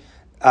means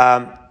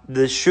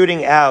the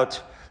shooting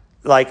out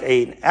like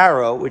an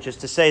arrow, which is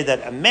to say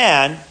that a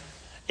man,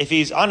 if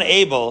he's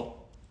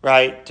unable,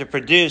 right, to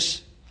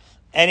produce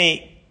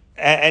any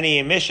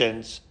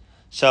emissions,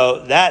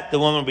 so that the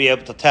woman will be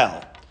able to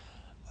tell.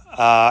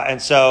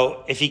 And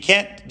so if he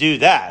can't do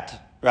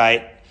that,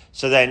 right,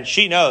 so then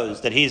she knows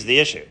that he's the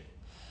issue.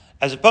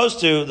 As opposed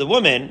to the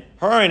woman,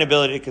 her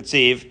inability to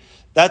conceive,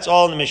 that's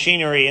all in the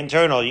machinery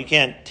internal. You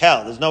can't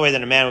tell. There's no way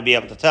that a man would be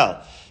able to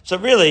tell. So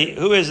really,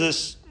 who is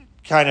this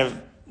kind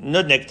of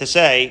nudnik to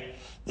say,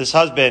 this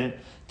husband,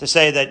 to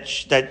say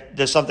that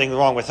there's something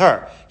wrong with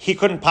her? He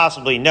couldn't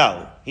possibly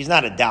know. He's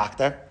not a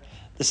doctor.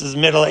 This is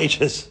Middle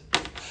Ages.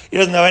 He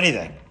doesn't know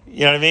anything.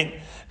 You know what I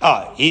mean?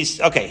 Oh,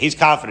 he's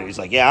confident. He's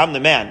like, yeah, I'm the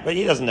man. But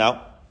he doesn't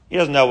know. He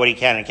doesn't know what he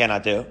can and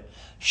cannot do.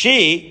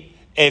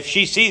 If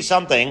she sees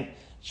something,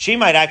 she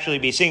might actually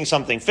be seeing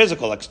something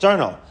physical,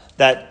 external,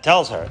 that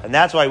tells her. And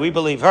that's why we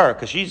believe her,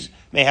 because she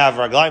may have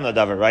raglaim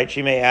ladavar, right?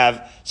 She may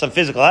have some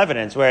physical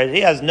evidence, whereas he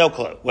has no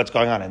clue what's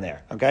going on in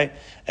there, okay?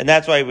 And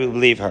that's why we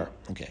believe her,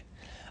 okay?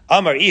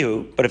 Amar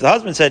ihu, but if the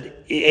husband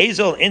said,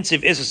 Ezel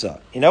insiv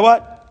isasa, you know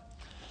what?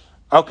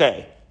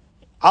 Okay,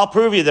 I'll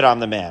prove you that I'm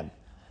the man.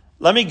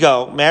 Let me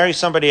go, marry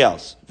somebody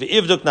else.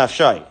 V'ivduk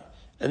nafshai.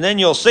 And then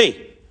you'll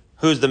see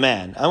who's the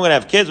man. I'm going to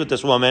have kids with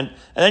this woman,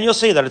 and then you'll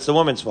see that it's the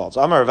woman's fault.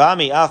 So Amar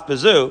Ravami af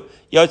bezu,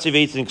 yotzi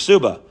v'itzin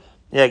ksuba.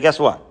 Yeah, guess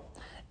what?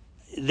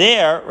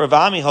 There,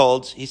 Ravami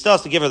holds, he still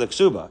has to give her the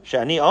ksuba.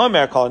 Shani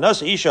omer kol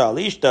nosa isha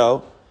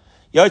alishto,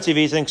 yotzi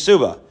v'itzin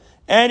ksuba.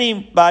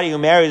 Anybody who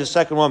marries a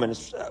second woman,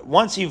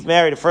 once you've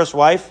married a first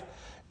wife,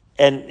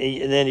 and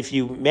then if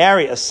you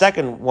marry a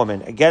second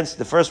woman against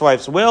the first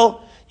wife's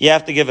will, you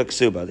have to give a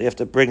ksuba. You have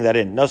to bring that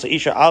in. Nosa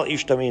isha al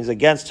ishta means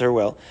against her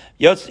will.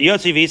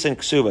 Yotzi v'itzin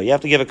ksuba. You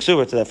have to give a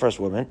ksuba to that first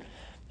woman.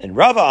 And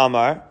Rava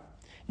Amar,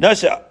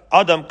 nosa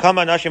adam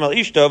kama nashim al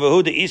ishto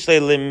v'hu de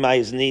isle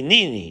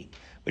limayiznini.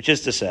 Which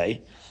is to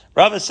say,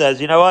 Rava says,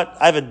 you know what?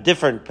 I have a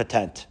different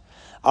patent.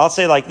 I'll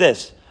say like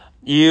this.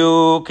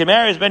 You can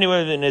marry as many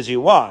women as you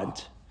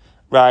want,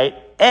 right?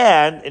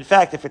 And, in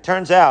fact, if it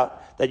turns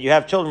out that you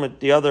have children with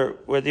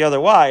the other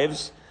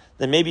wives,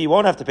 then maybe you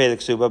won't have to pay the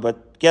ksuba,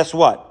 but guess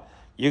what?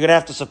 You're going to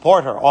have to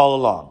support her all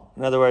along.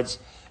 In other words,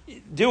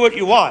 do what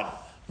you want,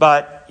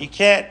 but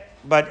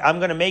I'm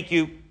going to make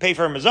you pay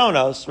for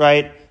mazonos,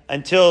 right?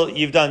 Until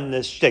you've done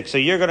this shtick. So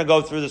you're going to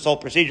go through this whole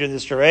procedure,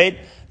 this charade,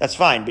 that's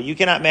fine. But you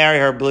cannot marry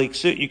her bleak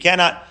suit. You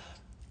cannot,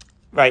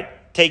 right,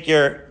 take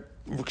your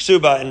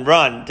ksuba and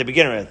run to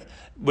begin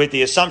with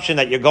the assumption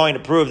that you're going to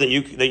prove that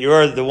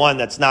you're the one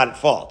that's not at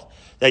fault,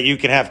 that you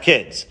can have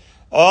kids.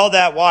 All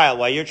that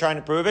while you're trying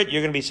to prove it,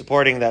 you're going to be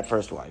supporting that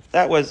first wife.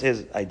 That was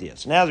his idea.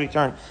 So now as we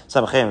turn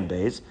Samachem and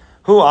Beis,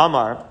 Hu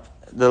Amar,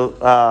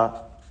 the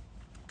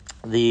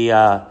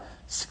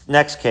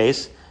next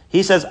case,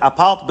 he says,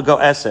 Apalt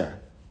bego eser.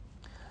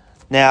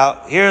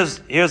 Now, here's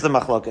the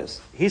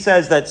machlokas. He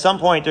says that at some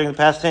point during the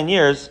past 10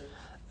 years,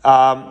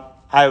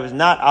 I was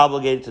not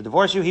obligated to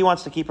divorce you. He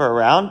wants to keep her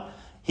around.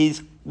 He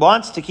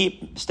wants to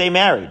stay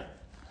married.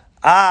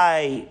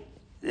 And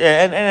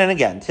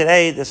again,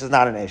 today this is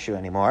not an issue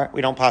anymore.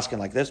 We don't paskin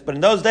like this. But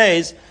in those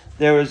days,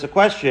 there was a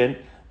question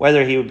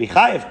whether he would be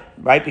chayiv,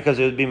 right? Because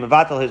it would be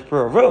mevatel his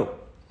puravu.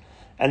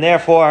 And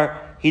therefore,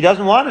 he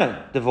doesn't want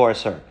to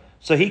divorce her.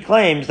 So he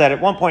claims that at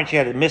one point she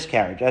had a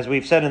miscarriage. As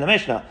we've said in the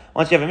Mishnah,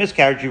 once you have a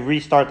miscarriage, you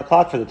restart the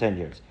clock for the 10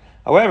 years.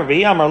 However,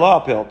 V'yamar lo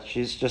apil,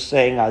 she's just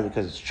saying either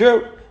because it's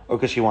true or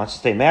because she wants to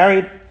stay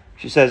married.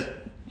 She says,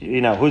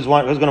 who's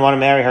going to want to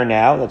marry her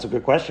now? That's a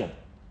good question.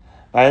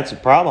 Right? That's a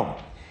problem.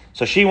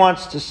 So she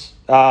wants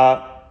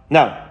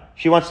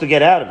she wants to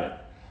get out of it.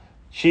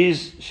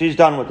 She's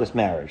done with this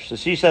marriage. So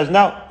she says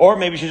no, or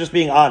maybe she's just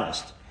being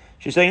honest.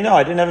 She's saying, no,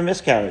 I didn't have a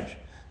miscarriage.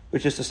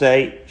 Which is to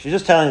say, she's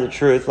just telling the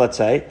truth, let's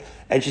say,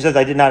 and she says,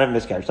 I did not have a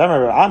miscarriage. So I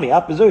remember,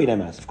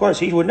 of course,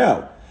 he would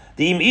know.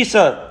 The Im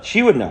Isa,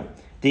 she would know.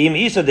 The Im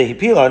Isa de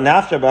Hipila,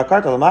 Nafsha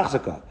Bakarta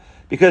Lamachzaka.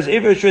 Because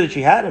if it was true that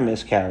she had a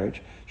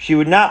miscarriage, she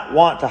would not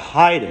want to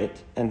hide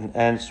it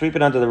and sweep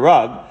it under the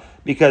rug,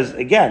 because,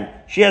 again,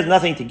 she has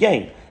nothing to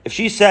gain. If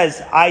she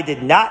says, I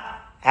did not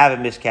have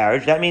a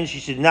miscarriage, that means she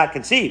should not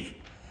conceive.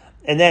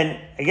 And then,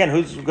 again,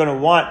 who's going to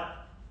want,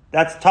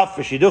 that's tough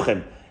for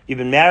Shidduchim. You've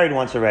been married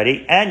once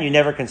already, and you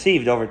never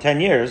conceived over 10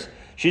 years.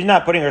 She's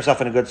not putting herself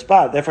in a good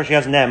spot. Therefore, she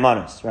has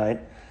ne'emanos, right,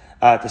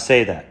 to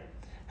say that.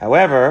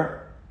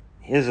 However,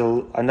 here's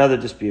another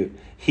dispute.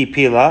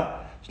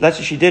 Hipila, let's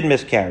say she did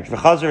miscarriage.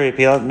 V'chazar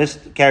hipila,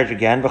 miscarriage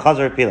again.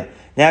 V'chazar hipila.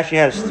 Now she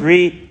has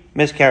 3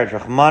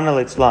 miscarriages. Rachmana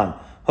litzlan.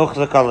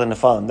 Huchzakal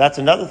nefalim. That's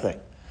another thing.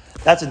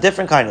 That's a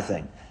different kind of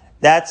thing.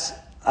 That's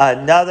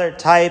another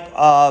type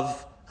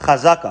of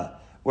chazaka,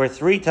 where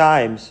 3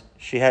 times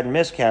she had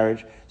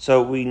miscarriage.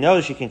 So we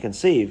know she can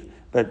conceive,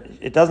 but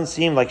it doesn't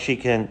seem like she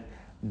can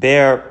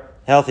bear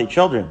healthy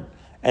children.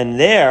 And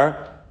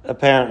there,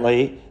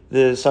 apparently,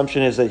 the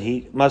assumption is that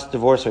he must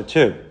divorce her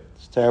too.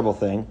 It's a terrible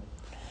thing.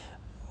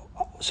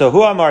 So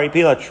hu amar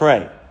ipila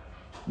trey,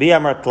 bi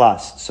amar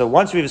tlas. So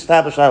once we've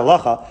established that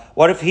halacha,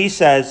 what if he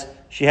says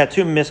she had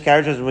 2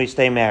 miscarriages and we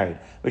stay married?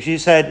 But she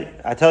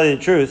said, I tell you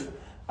the truth,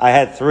 I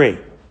had 3.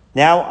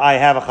 Now I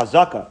have a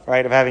chazaka,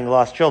 right, of having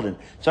lost children.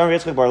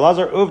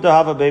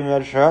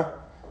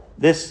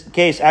 This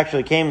case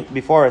actually came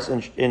before us in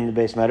the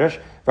Beis Medrash.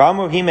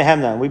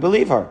 And we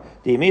believe her.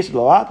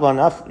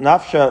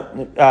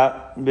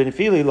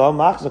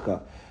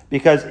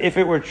 Because if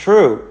it were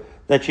true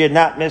that she had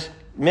not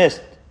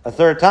missed a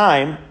 3rd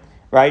time,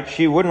 right,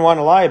 she wouldn't want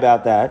to lie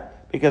about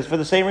that, because for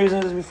the same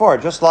reason as before.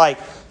 Just like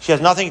she has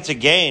nothing to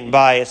gain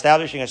by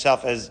establishing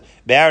herself as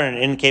barren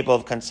and incapable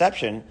of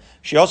conception,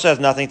 she also has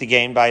nothing to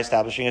gain by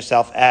establishing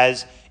herself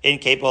as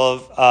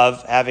incapable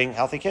of having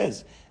healthy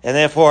kids. And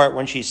therefore,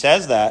 when she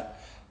says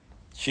that,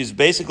 she's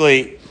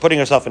basically putting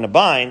herself in a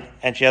bind,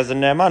 and she has the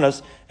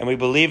ne'emanos, and we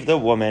believe the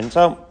woman.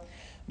 So,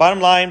 bottom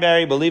line,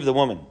 Barry, believe the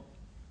woman.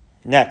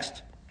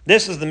 Next.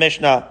 This is the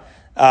Mishnah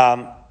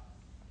that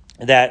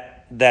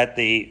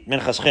the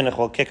Minchas Chinuch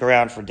will kick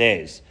around for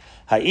days.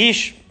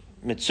 Ha'ish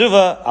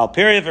mitzuva al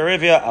piri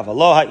v'rivya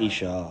avalo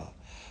ha'isha.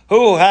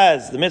 Who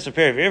has the mitzvah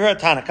piri v'rivya?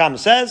 Tanakam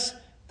says,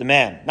 the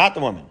man, not the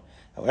woman.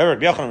 However,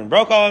 Rabbi Yochanan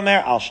ben Broka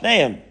omer al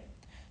shneim.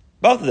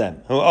 Both of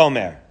them, who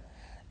omer.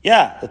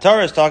 Yeah, the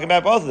Torah is talking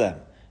about both of them.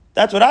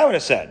 That's what I would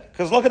have said.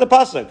 Because look at the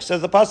pasuk. It says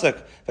the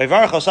pasuk,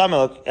 "Vayvarach Osam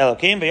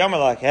Elokim v'yomer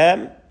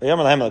lahem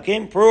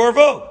Elokim pru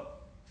urvu."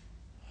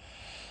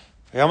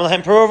 V'yomer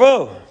lahem pru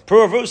urvu.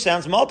 Pru urvu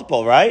sounds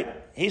multiple, right?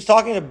 He's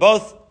talking to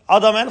both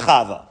Adam and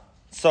Chava.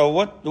 So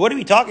what are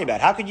we talking about?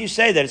 How could you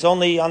say that it's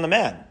only on the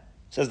man?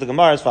 Says the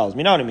Gemara as follows: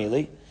 Minon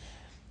Emili,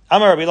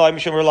 Amar Rabbi Elai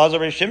Mishum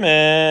Lazar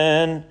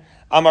Shimon,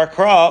 Amar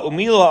Kra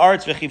Umilo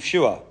Arts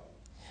v'Chivshua.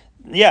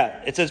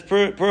 Yeah, it says Ish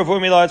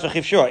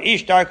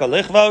darka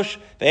lichvosh,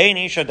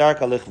 ve'ein isha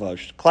darka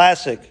lichvosh.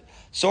 Classic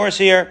source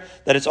here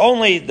that it's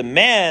only the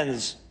man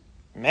is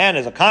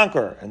a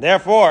conqueror, and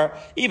therefore,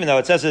 even though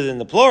it says it in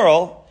the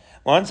plural,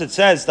 once it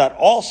says that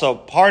also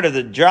part of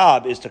the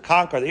job is to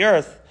conquer the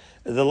earth,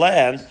 the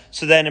land,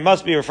 so then it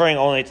must be referring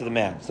only to the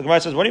man. So the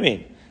Gemara says, what do you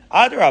mean?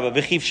 Adrabah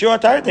v'chivshua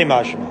tarte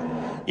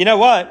mashma. You know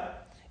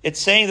what? It's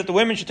saying that the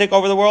women should take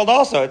over the world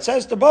also. It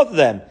says to both of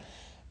them,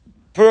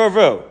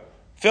 Puravu.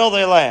 Fill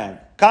the land,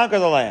 conquer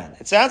the land.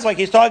 It sounds like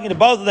he's talking to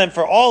both of them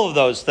for all of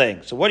those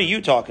things. So what are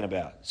you talking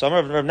about? So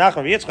Rav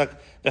Nachman Yitzchak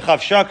v'chav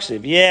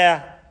shaksiv.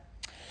 Yeah,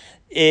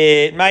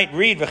 it might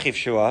read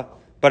v'chivshua,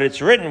 but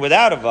it's written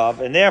without a vav,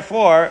 and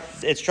therefore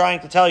it's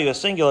trying to tell you a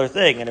singular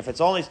thing. And if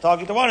it's only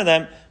talking to one of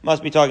them, it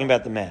must be talking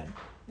about the man.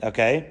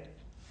 Okay?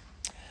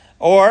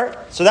 Or,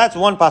 so that's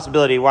one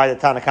possibility why the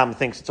Tanna Kama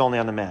thinks it's only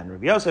on the man.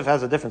 Rabbi Yosef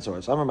has a different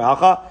source. Amar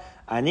Malcha,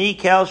 Ani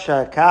kel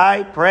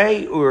shakai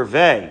prei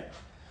urvei.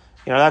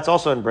 You know, that's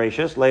also in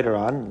Bereshis, later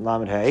on,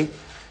 Lamed Hey. It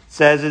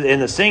says it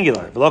in the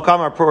singular.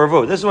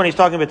 This is when he's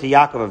talking about to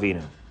Yaakov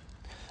Avinu.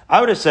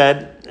 I would have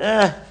said,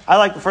 I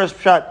like the first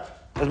shot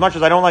as much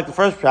as I don't like the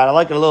first shot. I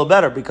like it a little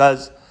better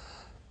because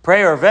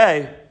prayer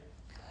ve,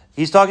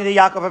 he's talking to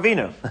Yaakov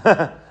Avinu.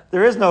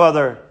 There is no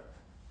other,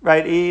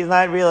 right? He's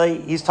not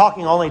really, he's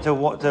talking only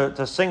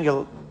to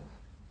single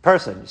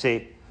person, you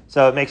see.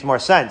 So it makes more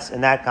sense in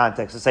that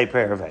context to say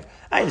prayer ve.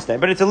 I understand,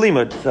 but it's a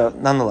limud, so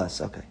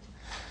nonetheless, okay.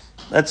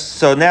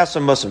 So now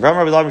some Muslim.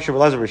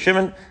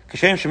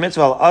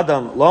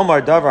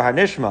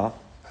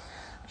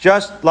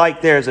 Just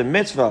like there's a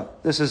mitzvah,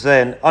 this is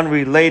an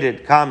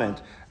unrelated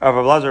comment of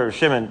Rabbi Lazar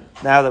Shimon.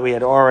 Now that we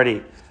had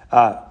already,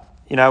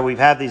 we've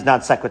had these non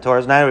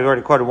sequiturs. Now that we've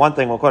already quoted one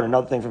thing, we'll quote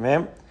another thing from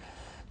him.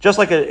 Just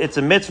like it's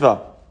a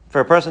mitzvah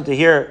for a person to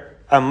hear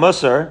a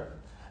musar,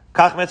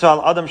 kach mitzvah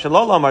al adam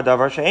shelo lomar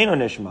davar she'eino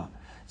nishma.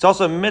 It's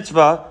also a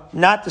mitzvah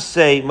not to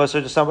say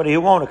musar to somebody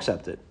who won't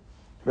accept it.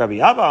 Rabbi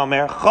Abba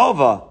Omer,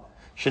 Chova,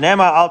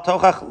 Shenema al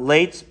tochach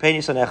leitz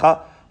penis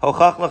anecha,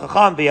 hochach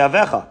lechacham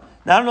biyavecha.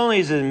 Not only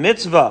is it a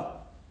mitzvah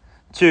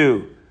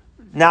to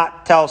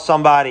not tell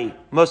somebody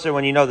musar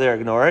when you know they'll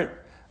ignore it,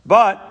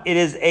 but it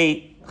is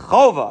a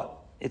chova,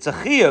 it's a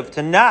chiyuv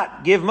to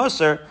not give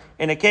musar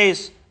in a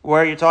case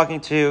where you're talking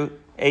to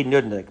a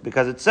nudnik,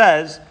 because it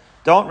says,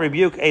 don't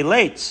rebuke a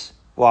leitz.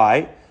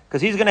 Why?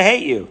 Because he's going to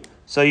hate you.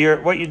 So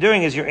what you're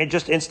doing is you're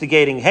just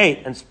instigating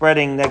hate and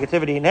spreading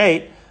negativity and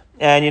hate,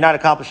 and you're not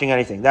accomplishing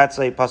anything. That's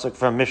a pasuk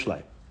from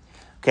Mishlei.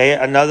 Okay,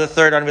 another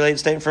third unrelated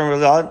statement from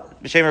Rabbi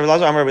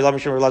Elazar. Amar Rabbi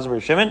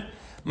Elazar Shimon.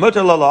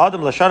 Mutar lo la'adam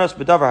lashanos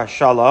b'davar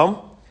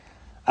hashalom.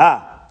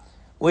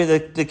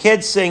 The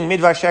kids sing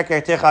midvar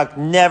sheker tirchak,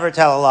 never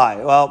tell a lie.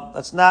 Well,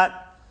 that's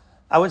not,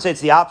 I wouldn't say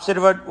it's the opposite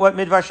of what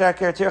midvar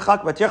sheker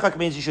tirchak, but tirchak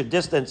means you should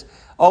distance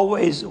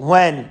always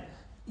when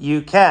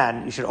you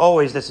can. You should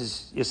always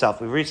distance yourself.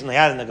 We've recently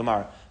had in the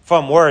Gemara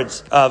from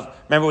words of,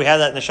 remember we had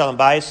that in the Shalom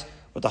Bayis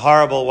with the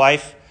horrible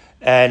wife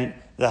and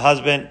the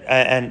husband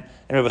and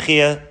Rabbi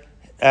Chia,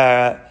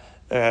 or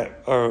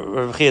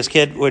Rabbi Chia's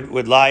kid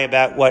would lie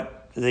about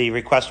what the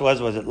request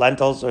was. Was it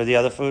lentils or the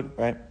other food,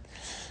 right?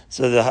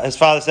 So his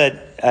father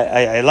said,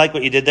 I like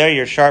what you did there,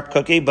 you're a sharp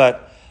cookie,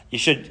 but you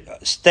should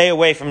stay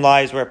away from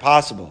lies where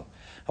possible.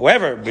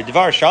 However,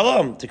 b'divar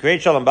shalom, to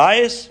create shalom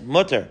bayis,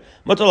 mutter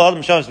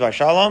l'adam shalom b'divar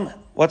shalom.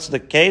 What's the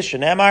case?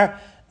 Shenemar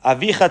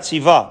avicha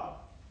tziva.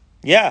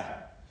 Yeah,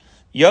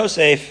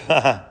 Yosef,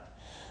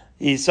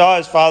 he saw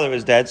his father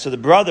was dead, so the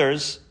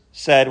brothers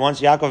said,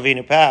 once Yaakov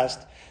Avinu passed,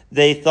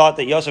 they thought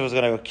that Yosef was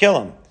going to go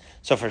kill him.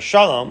 So for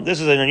shalom,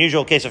 this is an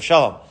unusual case of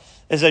shalom.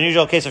 This is an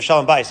unusual case of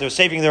shalom bayis. They were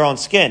saving their own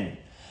skin.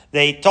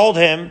 They told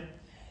him,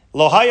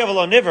 lo hayav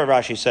lo niver,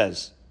 Rashi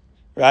says,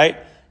 right?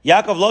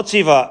 Yaakov lo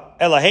tziva,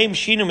 Elohim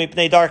shinu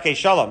mipnei darkei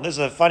shalom. This is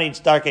a funny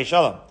darkei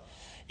shalom.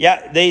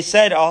 Yeah, they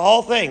said a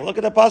whole thing. Look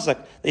at the pasuk.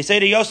 They say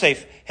to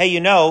Yosef, hey,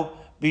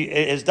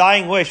 his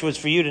dying wish was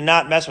for you to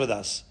not mess with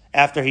us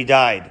after he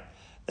died.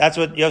 That's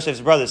what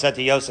Yosef's brother said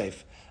to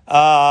Yosef.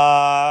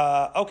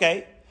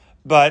 Okay.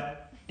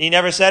 But he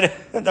never said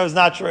it. That was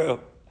not true.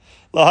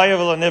 Lo hayav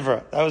lo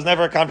nivra. That was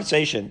never a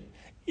conversation.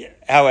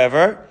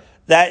 However,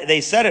 that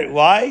they said it.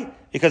 Why?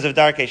 Because of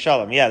darkei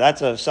shalom. Yeah,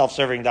 that's a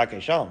self-serving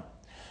darkei shalom.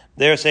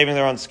 They're saving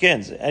their own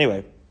skins.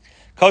 Anyway.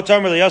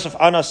 Kotam li Yosef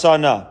ana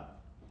sana.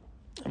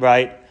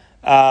 Right?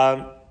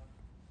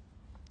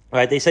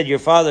 Right? They said your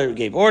father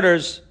gave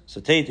orders.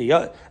 So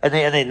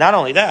and they not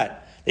only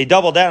that, they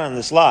doubled down on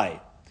this lie.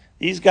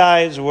 These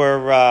guys were,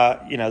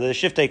 the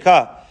shiftei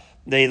ka.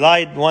 They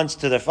lied once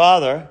to their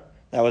father.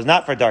 That was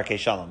not for darkei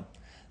shalom.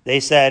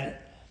 They said,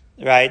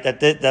 right,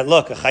 that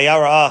look,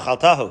 chayara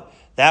chaltahu.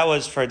 That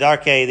was for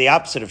darkei, the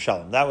opposite of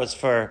shalom. That was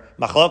for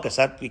machlokas.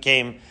 That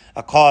became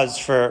a cause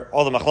for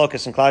all the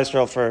machlokas in Klal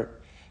Yisrael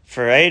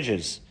for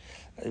ages.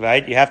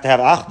 Right? You have to have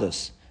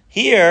achdus.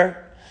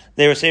 Here,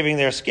 they were saving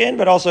their skin,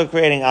 but also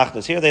creating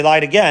achdus. Here they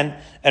lied again,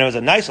 and it was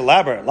a nice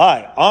elaborate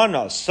lie.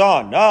 Ana,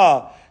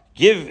 sana,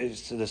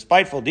 give to the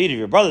spiteful deed of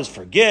your brothers,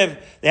 forgive.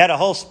 They had a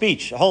whole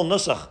speech, a whole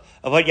nusach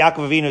of what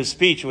Yaakov Avinu's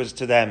speech was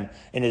to them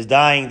in his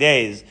dying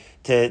days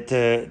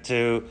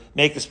to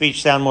make the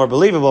speech sound more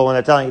believable when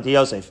they're telling it to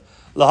Yosef.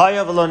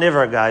 L'hayav lo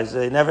niver, guys.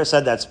 They never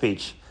said that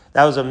speech.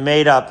 That was a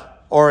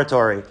made-up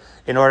oratory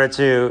in order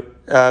to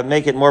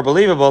make it more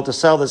believable to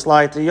sell this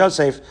lie to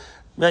Yosef.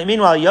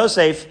 Meanwhile,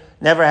 Yosef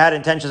never had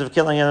intentions of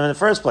killing him in the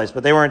first place,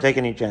 but they weren't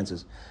taking any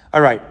chances.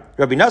 All right,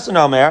 Rabbi Nassan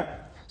Omer.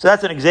 So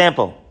that's an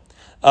example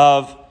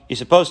of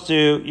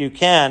you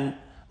can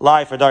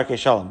lie for darkei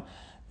shalom.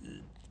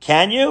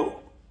 Can you?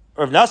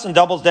 Rav Nassan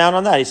doubles down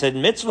on that. He said,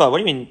 mitzvah. What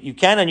do you mean? You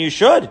can and you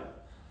should.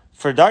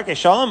 For darkei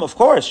shalom, of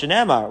course.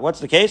 Shenemar. What's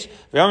the case?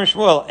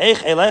 Shmuel,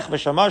 Eich elech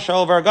v'shama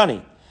Shaul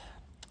v'argani.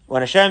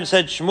 When Hashem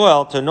said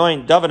Shmuel to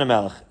anoint David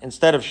HaMelech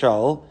instead of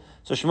Shaul,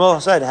 so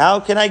Shmuel said, how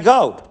can I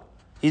go?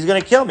 He's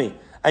going to kill me.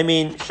 I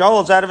mean,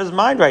 Shaul's out of his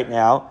mind right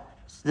now.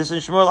 This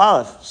is Shmuel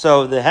Aleph.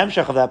 So the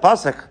hemshech of that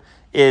pasuk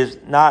is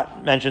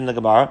not mentioned in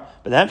the Gemara,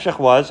 but the hemshech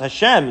was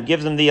Hashem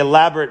gives them the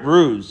elaborate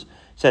ruse.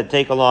 Said,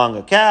 take along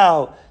a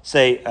cow,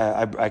 say,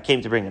 I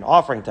came to bring an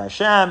offering to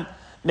Hashem,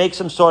 make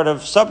some sort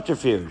of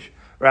subterfuge,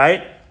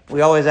 right? We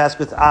always ask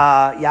with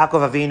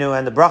Yaakov Avinu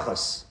and the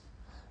brachas.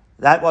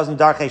 That wasn't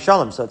darkei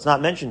shalom, so it's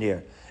not mentioned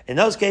here. In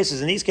these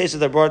cases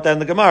that are brought down in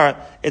the Gemara,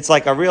 it's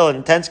like a real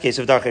intense case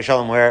of darkei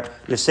shalom where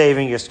you're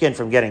saving your skin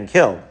from getting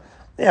killed.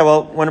 Yeah,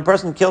 well, when a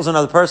person kills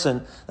another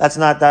person, that's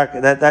not dark.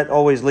 That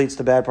always leads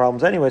to bad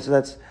problems anyway. So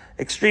that's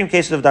extreme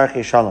cases of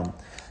darkei shalom.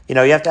 You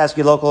have to ask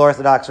your local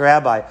Orthodox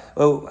rabbi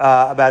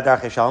about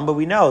darkei shalom, but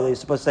we know they're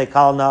supposed to say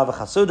kal na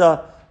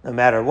v'chasuda, no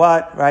matter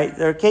what, right?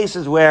 There are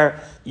cases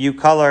where you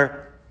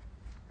color,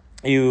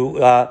 you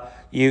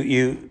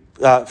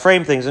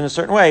frame things in a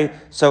certain way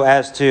so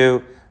as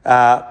to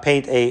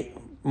paint a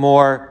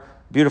more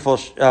beautiful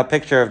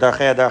picture of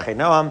darkei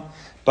noam.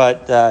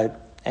 But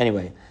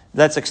anyway,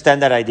 let's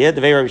extend that idea.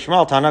 Devei Rabbi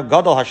Shmuel Tana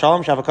Gadol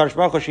Hashalom Shav HaKadosh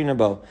Baruch Hu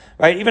Shinabo.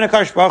 Right? Even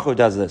HaKadosh Baruch Hu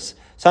does this.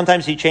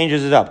 Sometimes he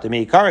changes it up. The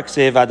Meikar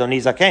Ksiv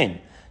Adoni Zakein.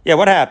 Yeah,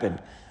 what happened?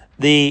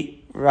 The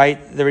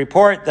right, the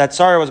report that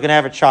Sarah was going to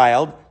have a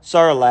child,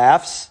 Sarah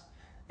laughs,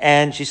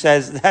 and she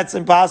says, that's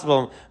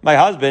impossible. My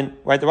husband,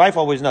 right, the wife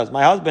always knows,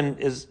 my husband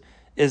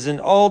is an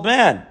old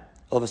man.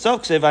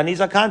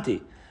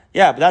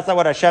 Yeah, but that's not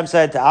what Hashem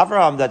said to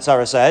Avraham that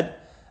Sarah said.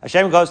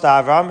 Hashem goes to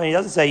Avraham, and he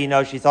doesn't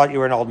say, she thought you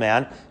were an old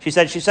man. She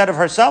said of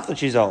herself that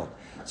she's old.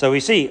 So we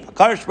see,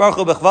 Kadosh Baruch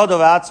Hu b'chvodo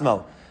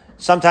v'atzmo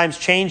sometimes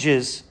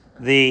changes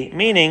the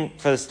meaning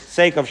for the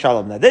sake of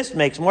shalom. Now this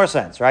makes more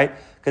sense, right?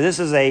 Because this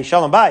is a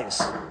shalom bayis.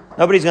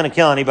 Nobody's going to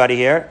kill anybody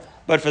here,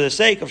 but for the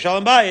sake of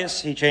shalom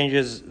bayis, he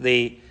changes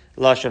the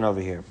lashon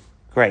over here.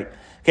 Great.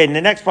 Okay, in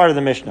the next part of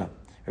the Mishnah,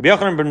 Rabbi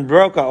Yochanan ben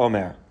Broka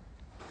Omer.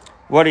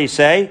 What do you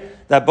say?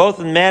 That both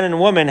man and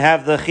woman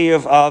have the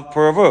chiyuv of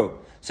puravu.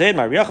 Say it,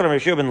 Rabbi Yochanan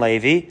Rishub ben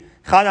Levi,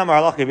 Chad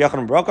Amar Halach Rabbi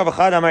Yochanan ben Broka,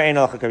 v'Chad Amar Ein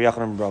Halach Rabbi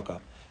Yochanan ben Broka.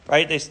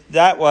 Right?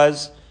 That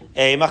was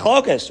a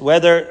machlokas,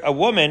 whether a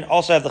woman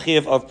also have the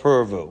chiyuv of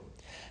puravu.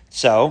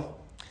 So,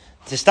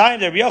 this time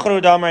the Rabbi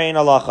Yochanan Amar Ein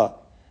Halacha.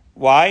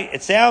 Why?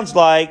 It sounds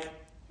like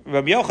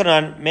Rabbi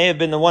Yochanan may have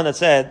been the one that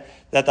said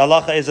that the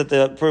halacha is that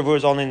the puravu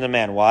is only in the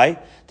man. Why?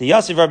 The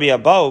Yasiv Rabbi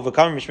Abo,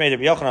 v'kam mishmei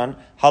Rabbi Yochanan,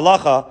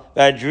 halacha,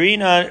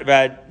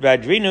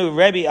 v'adrinu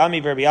Rabbi Ami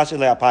Rabbi Yasi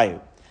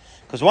le'apayu.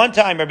 Because one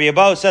time Rabbi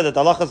Abo said that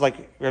the halacha is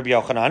like Rabbi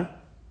Yochanan,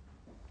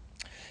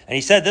 and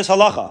he said this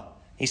halacha.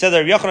 He said that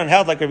Rabbi Yochanan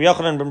held like Rabbi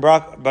Yochanan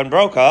ben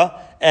Broka,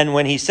 and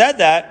when he said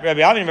that,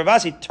 Rabbi Ami and Rabbi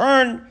Yasi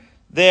turned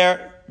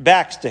their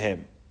backs to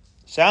him.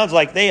 Sounds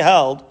like they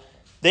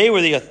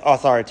were the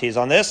authorities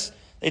on this.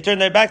 They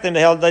turned their back to him.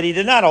 They held that he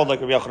did not hold like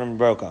Rabbi Yochanan ben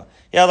Broka.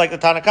 He held like the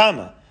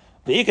Tanakama.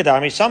 The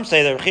Ikadami, some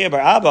say that Rechia bar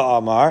Abba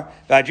Amar,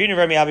 V'adrinu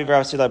Rabbi Abi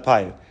Rabbi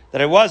Payu.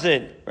 That it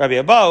wasn't Rabbi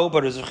Abo,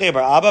 but it was Rechia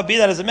bar Abba. Be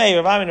that as it may,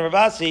 Rabbi Ami and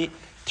Rabbi Asi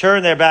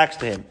turned their backs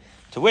to him.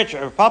 To which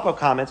Rav Papa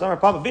comments, Amar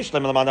Papa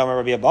Bishlam Lamanda Amar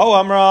Rabbi Abo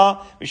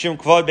Amra, Mishum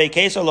Kvod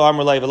Beikeso Lo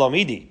Amar Lei V'Lo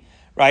Midi.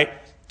 Right?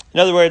 In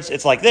other words,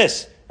 it's like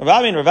this. Rabbi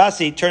Ami and Rabbi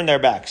Asi turned their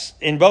backs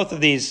in both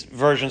of these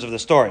versions of the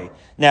story.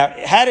 Now,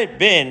 had it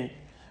been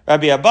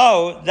Rabbi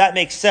Abo, that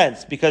makes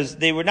sense because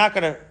they were not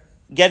going to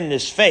get in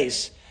his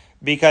face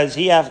because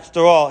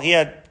after all, he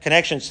had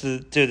connections to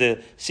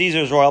the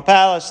Caesar's royal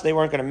palace. They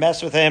weren't going to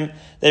mess with him.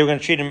 They were going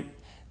to treat him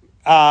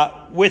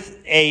with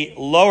a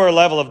lower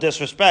level of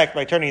disrespect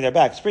by turning their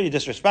back. It's pretty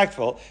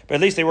disrespectful, but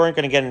at least they weren't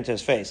going to get into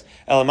his face.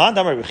 Yeah,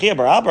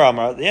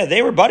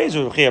 they were buddies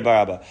with Rechia bar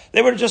Abba.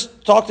 They would have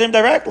just talked to him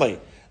directly.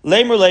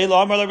 They were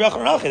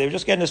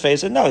just getting in his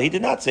face and no, he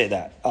did not say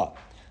that. Oh.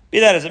 Be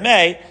that as it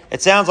may,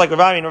 it sounds like Rav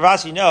Ami and Rav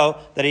Asi know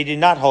that he did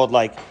not hold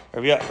like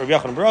Rabbi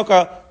Yochanan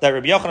Broka, that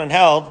Rabbi Yochanan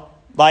held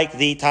like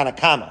the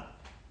Tanakama.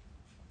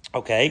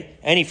 Okay,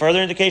 any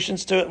further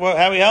indications to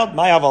how he held?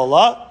 Ma'av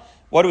Allah.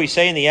 What do we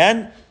say in the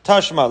end?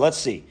 Tashma, let's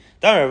see.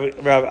 Here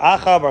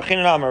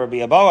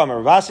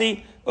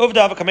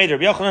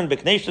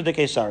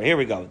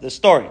we go. The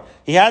story.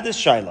 He had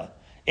this shaila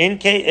in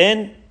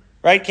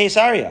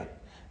Caesarea.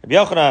 Rabbi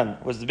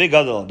Yochanan was the big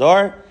gadol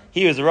ador.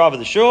 He was the rav of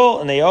the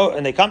shul, and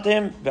they come to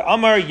him.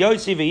 Amar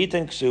Yotzi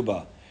v'yitin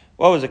ksuba.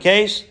 What was the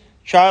case?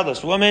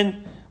 Childless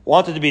woman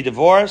wanted to be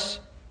divorced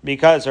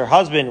because her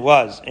husband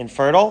was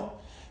infertile,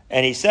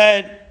 and he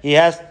said he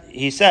has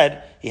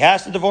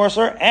to divorce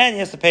her and he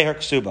has to pay her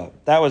ksuba.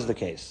 That was the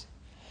case.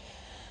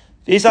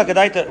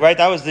 Right,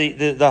 that was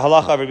the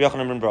halacha of Rabbi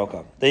Yochanan ben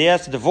Broka. That he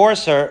has to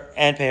divorce her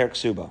and pay her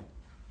ksuba.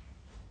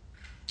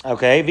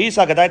 Okay,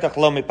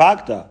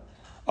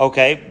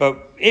 okay,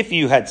 but if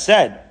you had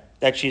said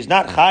that she's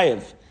not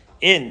chayiv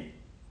in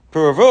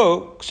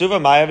puravu, ksuba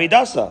maya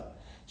vidasa.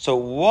 So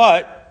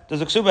what does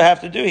the ksuba have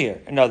to do here?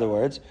 In other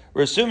words,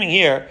 we're assuming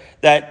here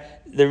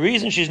that the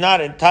reason she's not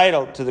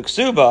entitled to the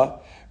ksuba,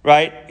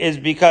 right, is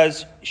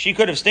because she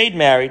could have stayed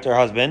married to her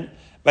husband,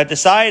 but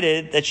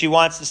decided that she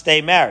wants to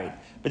stay married.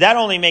 But that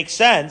only makes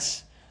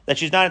sense that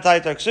she's not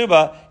entitled to a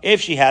ksuba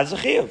if she has a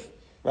chiyuv,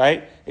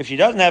 right? If she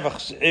doesn't have a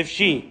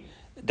chiyuv,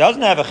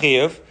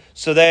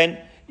 so then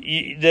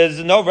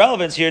there's no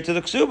relevance here to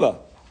the ksuba.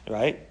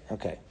 Right?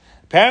 Okay.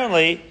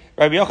 Apparently,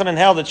 Rabbi Yochanan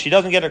held that she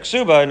doesn't get her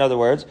ksuba, in other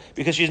words,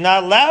 because she's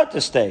not allowed to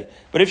stay.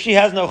 But if she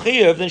has no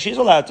chiyuv, then she's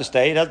allowed to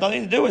stay. It has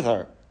nothing to do with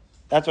her.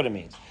 That's what it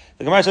means.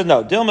 The Gemara said,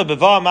 no. Dilma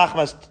beva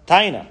machmas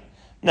taina.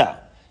 No.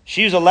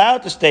 She was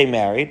allowed to stay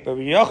married, but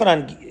Rabbi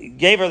Yochanan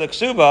gave her the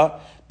ksuba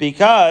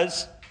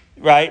because,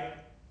 right,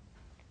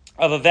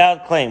 of a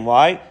valid claim.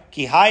 Why?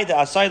 Ki hai de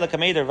asay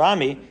l'kamei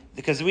Rami,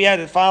 because we had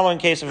the following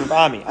case of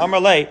Rami. Amar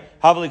le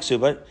havli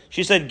ksuba.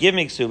 She said, give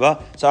me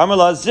ksuba. So Amar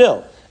la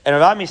zil. And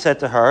Rami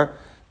said to her,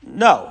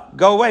 no,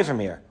 go away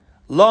from here.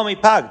 Lo mi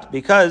pagd,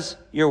 because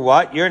you're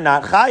what? You're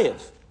not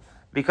chayiv.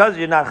 Because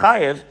you're not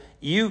chayiv,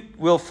 you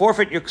will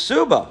forfeit your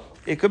ksuba.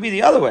 It could be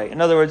the other way.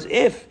 In other words,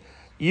 if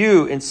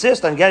you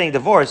insist on getting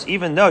divorced,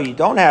 even though you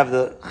don't have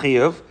the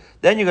chiyuv,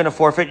 then you're going to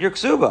forfeit your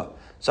ksuba.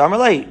 So Amar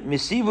le,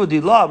 misivu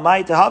dila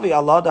mai tehavi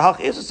Allah dahach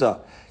isasa.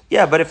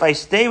 Yeah, but if I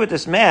stay with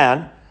this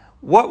man,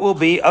 what will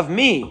be of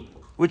me?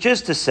 Which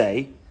is to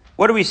say,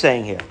 what are we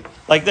saying here?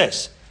 Like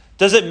this.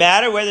 Does it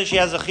matter whether she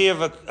has a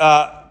chiyuv of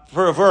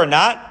puravu or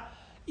not?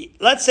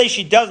 Let's say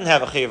she doesn't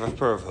have a chiyuv of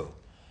puravu,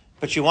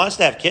 but she wants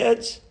to have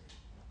kids.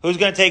 Who's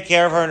going to take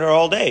care of her in her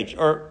old age?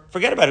 Or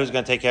forget about who's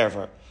going to take care of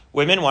her.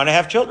 Women want to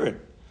have children.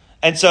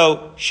 And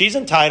so she's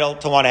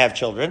entitled to want to have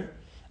children.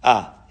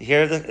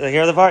 Hear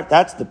the part?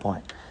 That's the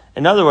point.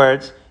 In other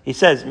words, he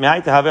says,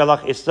 yeah,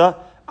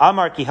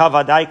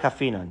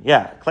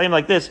 claim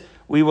like this,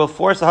 we will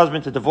force the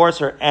husband to divorce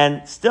her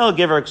and still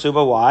give her a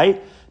ksuba. Why?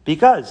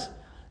 Because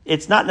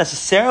it's not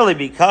necessarily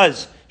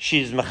because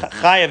she's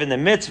chayav in the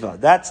mitzvah.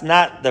 That's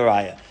not the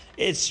raya.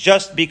 It's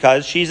just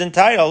because she's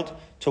entitled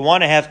to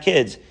want to have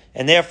kids.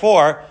 And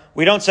therefore,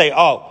 we don't say,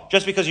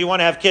 just because you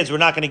want to have kids, we're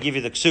not going to give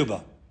you the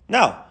ksuba.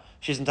 No.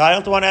 She's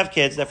entitled to want to have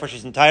kids, therefore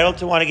she's entitled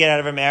to want to get out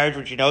of her marriage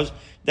when she knows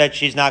that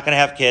she's not going to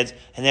have kids,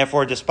 and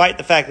therefore, despite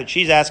the fact that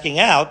she's asking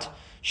out,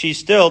 she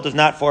still does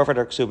not forfeit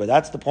her ksuba.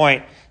 That's the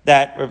point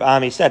that Rav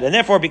Ami said. And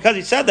therefore, because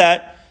he said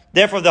that,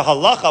 therefore the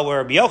halacha where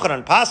Rabbi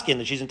Yochanan paskin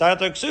that she's entitled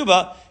to her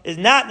ksuba is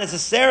not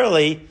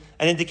necessarily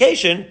an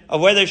indication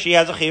of whether she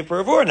has a chiyuv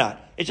peravu or not.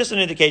 It's just an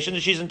indication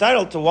that she's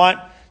entitled to want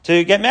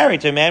to get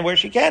married to a man where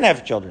she can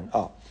have children.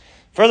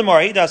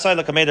 Furthermore, he said,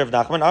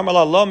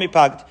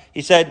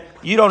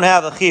 you don't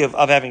have a chiyuv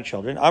of having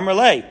children.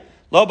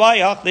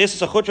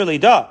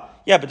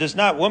 Yeah, but does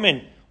not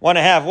women want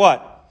to have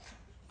what?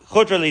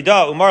 Chutra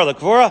lida umar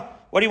lekvura?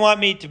 What do you want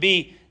me to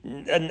be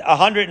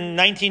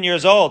 119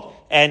 years old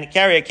and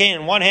carry a cane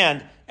in one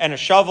hand and a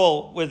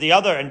shovel with the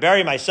other and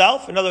bury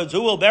myself? In other words,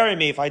 who will bury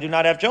me if I do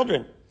not have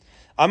children?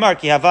 Amar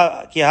ki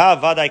hava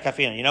vaday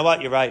kafina. You know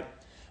what? You're right.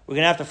 We're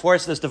going to have to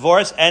force this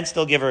divorce and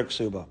still give her a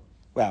ksuba.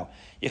 Wow.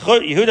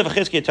 Yehuda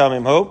v'Chizkiya told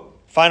him who?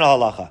 Final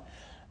halacha.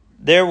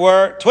 There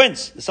were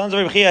twins. The sons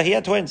of Reb Chia, he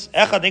had twins.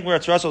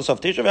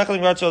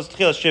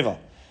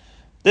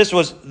 This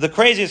was the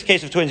craziest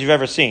case of twins you've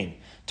ever seen.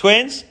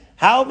 Twins,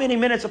 how many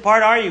minutes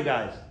apart are you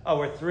guys?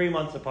 We're 3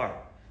 months apart.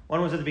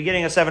 One was at the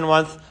beginning of 7th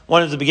month,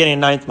 one was at the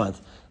beginning of 9th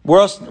month.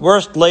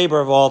 Worst labor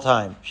of all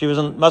time. She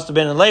must have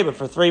been in labor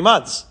for 3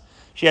 months.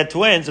 She had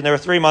twins and they were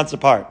 3 months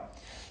apart.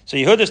 So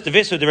Yehuda's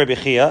devisu de Reb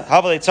Chia,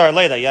 Havale Tsar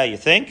Leda, yeah, you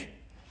think?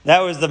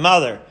 That was the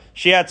mother.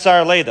 She had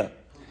Tsar Leda.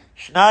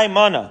 Shnai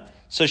Mana.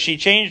 So she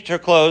changed her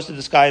clothes to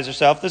disguise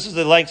herself. This is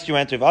the lengths she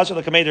went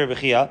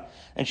to.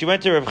 And she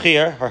went to Reb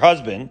Chia, her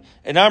husband,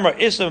 and Amra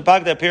Islam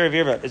Pagda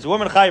Piravirva. Is a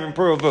woman chayiv in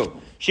Puravu.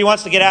 She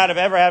wants to get out of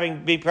ever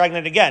having be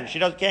pregnant again. She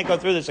can't go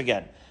through this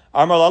again.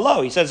 Amra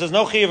Lalo. He says there's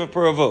no chayiv of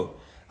Puravu.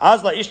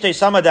 Azla Ishte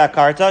Samada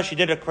Karta.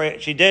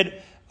 She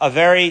did a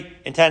very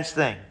intense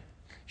thing.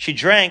 She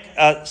drank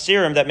a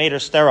serum that made her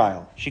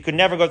sterile. She could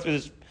never go through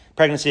this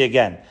pregnancy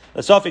again.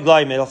 But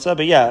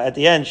yeah, at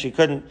the end she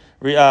couldn't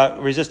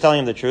resist telling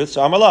him the truth.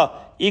 So Amala,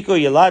 Iku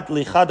Yilad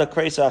Lichada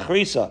Kresa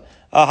Achrisa.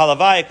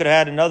 Halavai could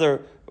have had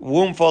another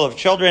womb full of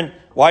children.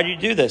 Why did you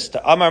do this?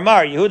 To Amar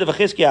Mar, Yehuda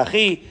V'Chizki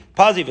Achi,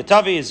 Pazi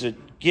V'Tavi is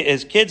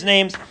his kids'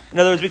 names. In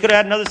other words, we could have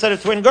had another set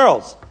of twin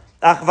girls.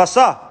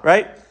 Achvasa,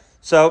 right?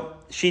 So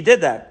she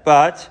did that,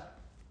 but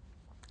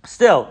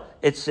still,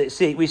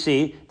 we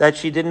see that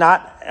she did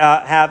not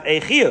have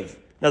a chiyuv.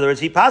 In other words,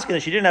 he paskin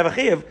that she didn't have a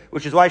chiyuv,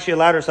 which is why she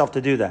allowed herself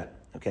to do that.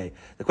 Okay.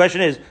 The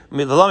question is,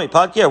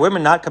 are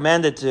women not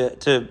commanded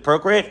to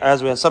procreate?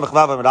 As we have Samach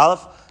Vav Amud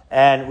Aleph,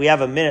 and we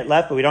have a minute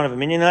left, but we don't have a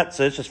minyan yet,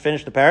 so let's just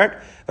finish the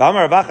parak.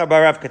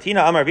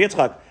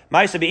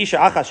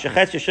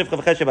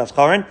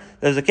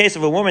 There's a case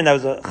of a woman that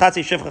was a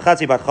chatzi shivcha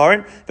chatzi bat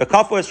chorin. The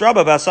kafu es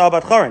rabba b'asal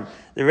bat chorin.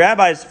 The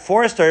rabbis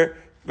forced her,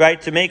 right,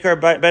 to make her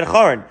ben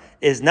chorin.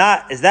 Is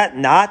that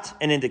not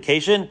an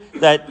indication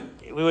that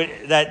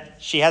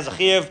she has a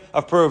chiyuv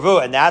of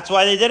puravu, and that's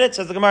why they did it?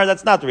 Says the Gemara,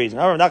 that's not the reason.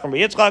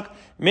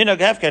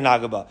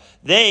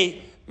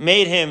 They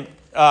made him be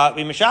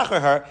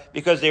mishacher her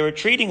because they were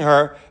treating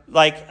her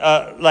like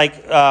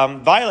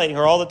violating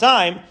her all the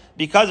time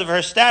because of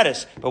her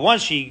status. But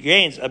once she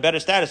gains a better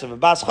status of a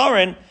bas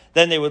chorin,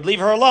 then they would leave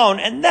her alone,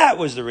 and that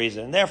was the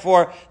reason. And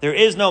therefore, there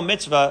is no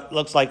mitzvah,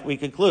 looks like we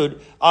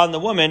conclude, on the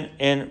woman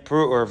in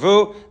Pru or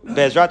Vu.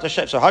 Be'ezrat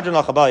Hashem. So Hadron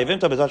Lachabal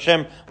Yivimta, Be'ezrat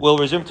Hashem, will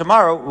resume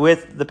tomorrow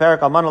with the Parak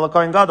Almana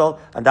L'Kohen Gadol,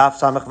 and Daf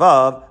Samech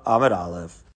Vav, Amud Aleph.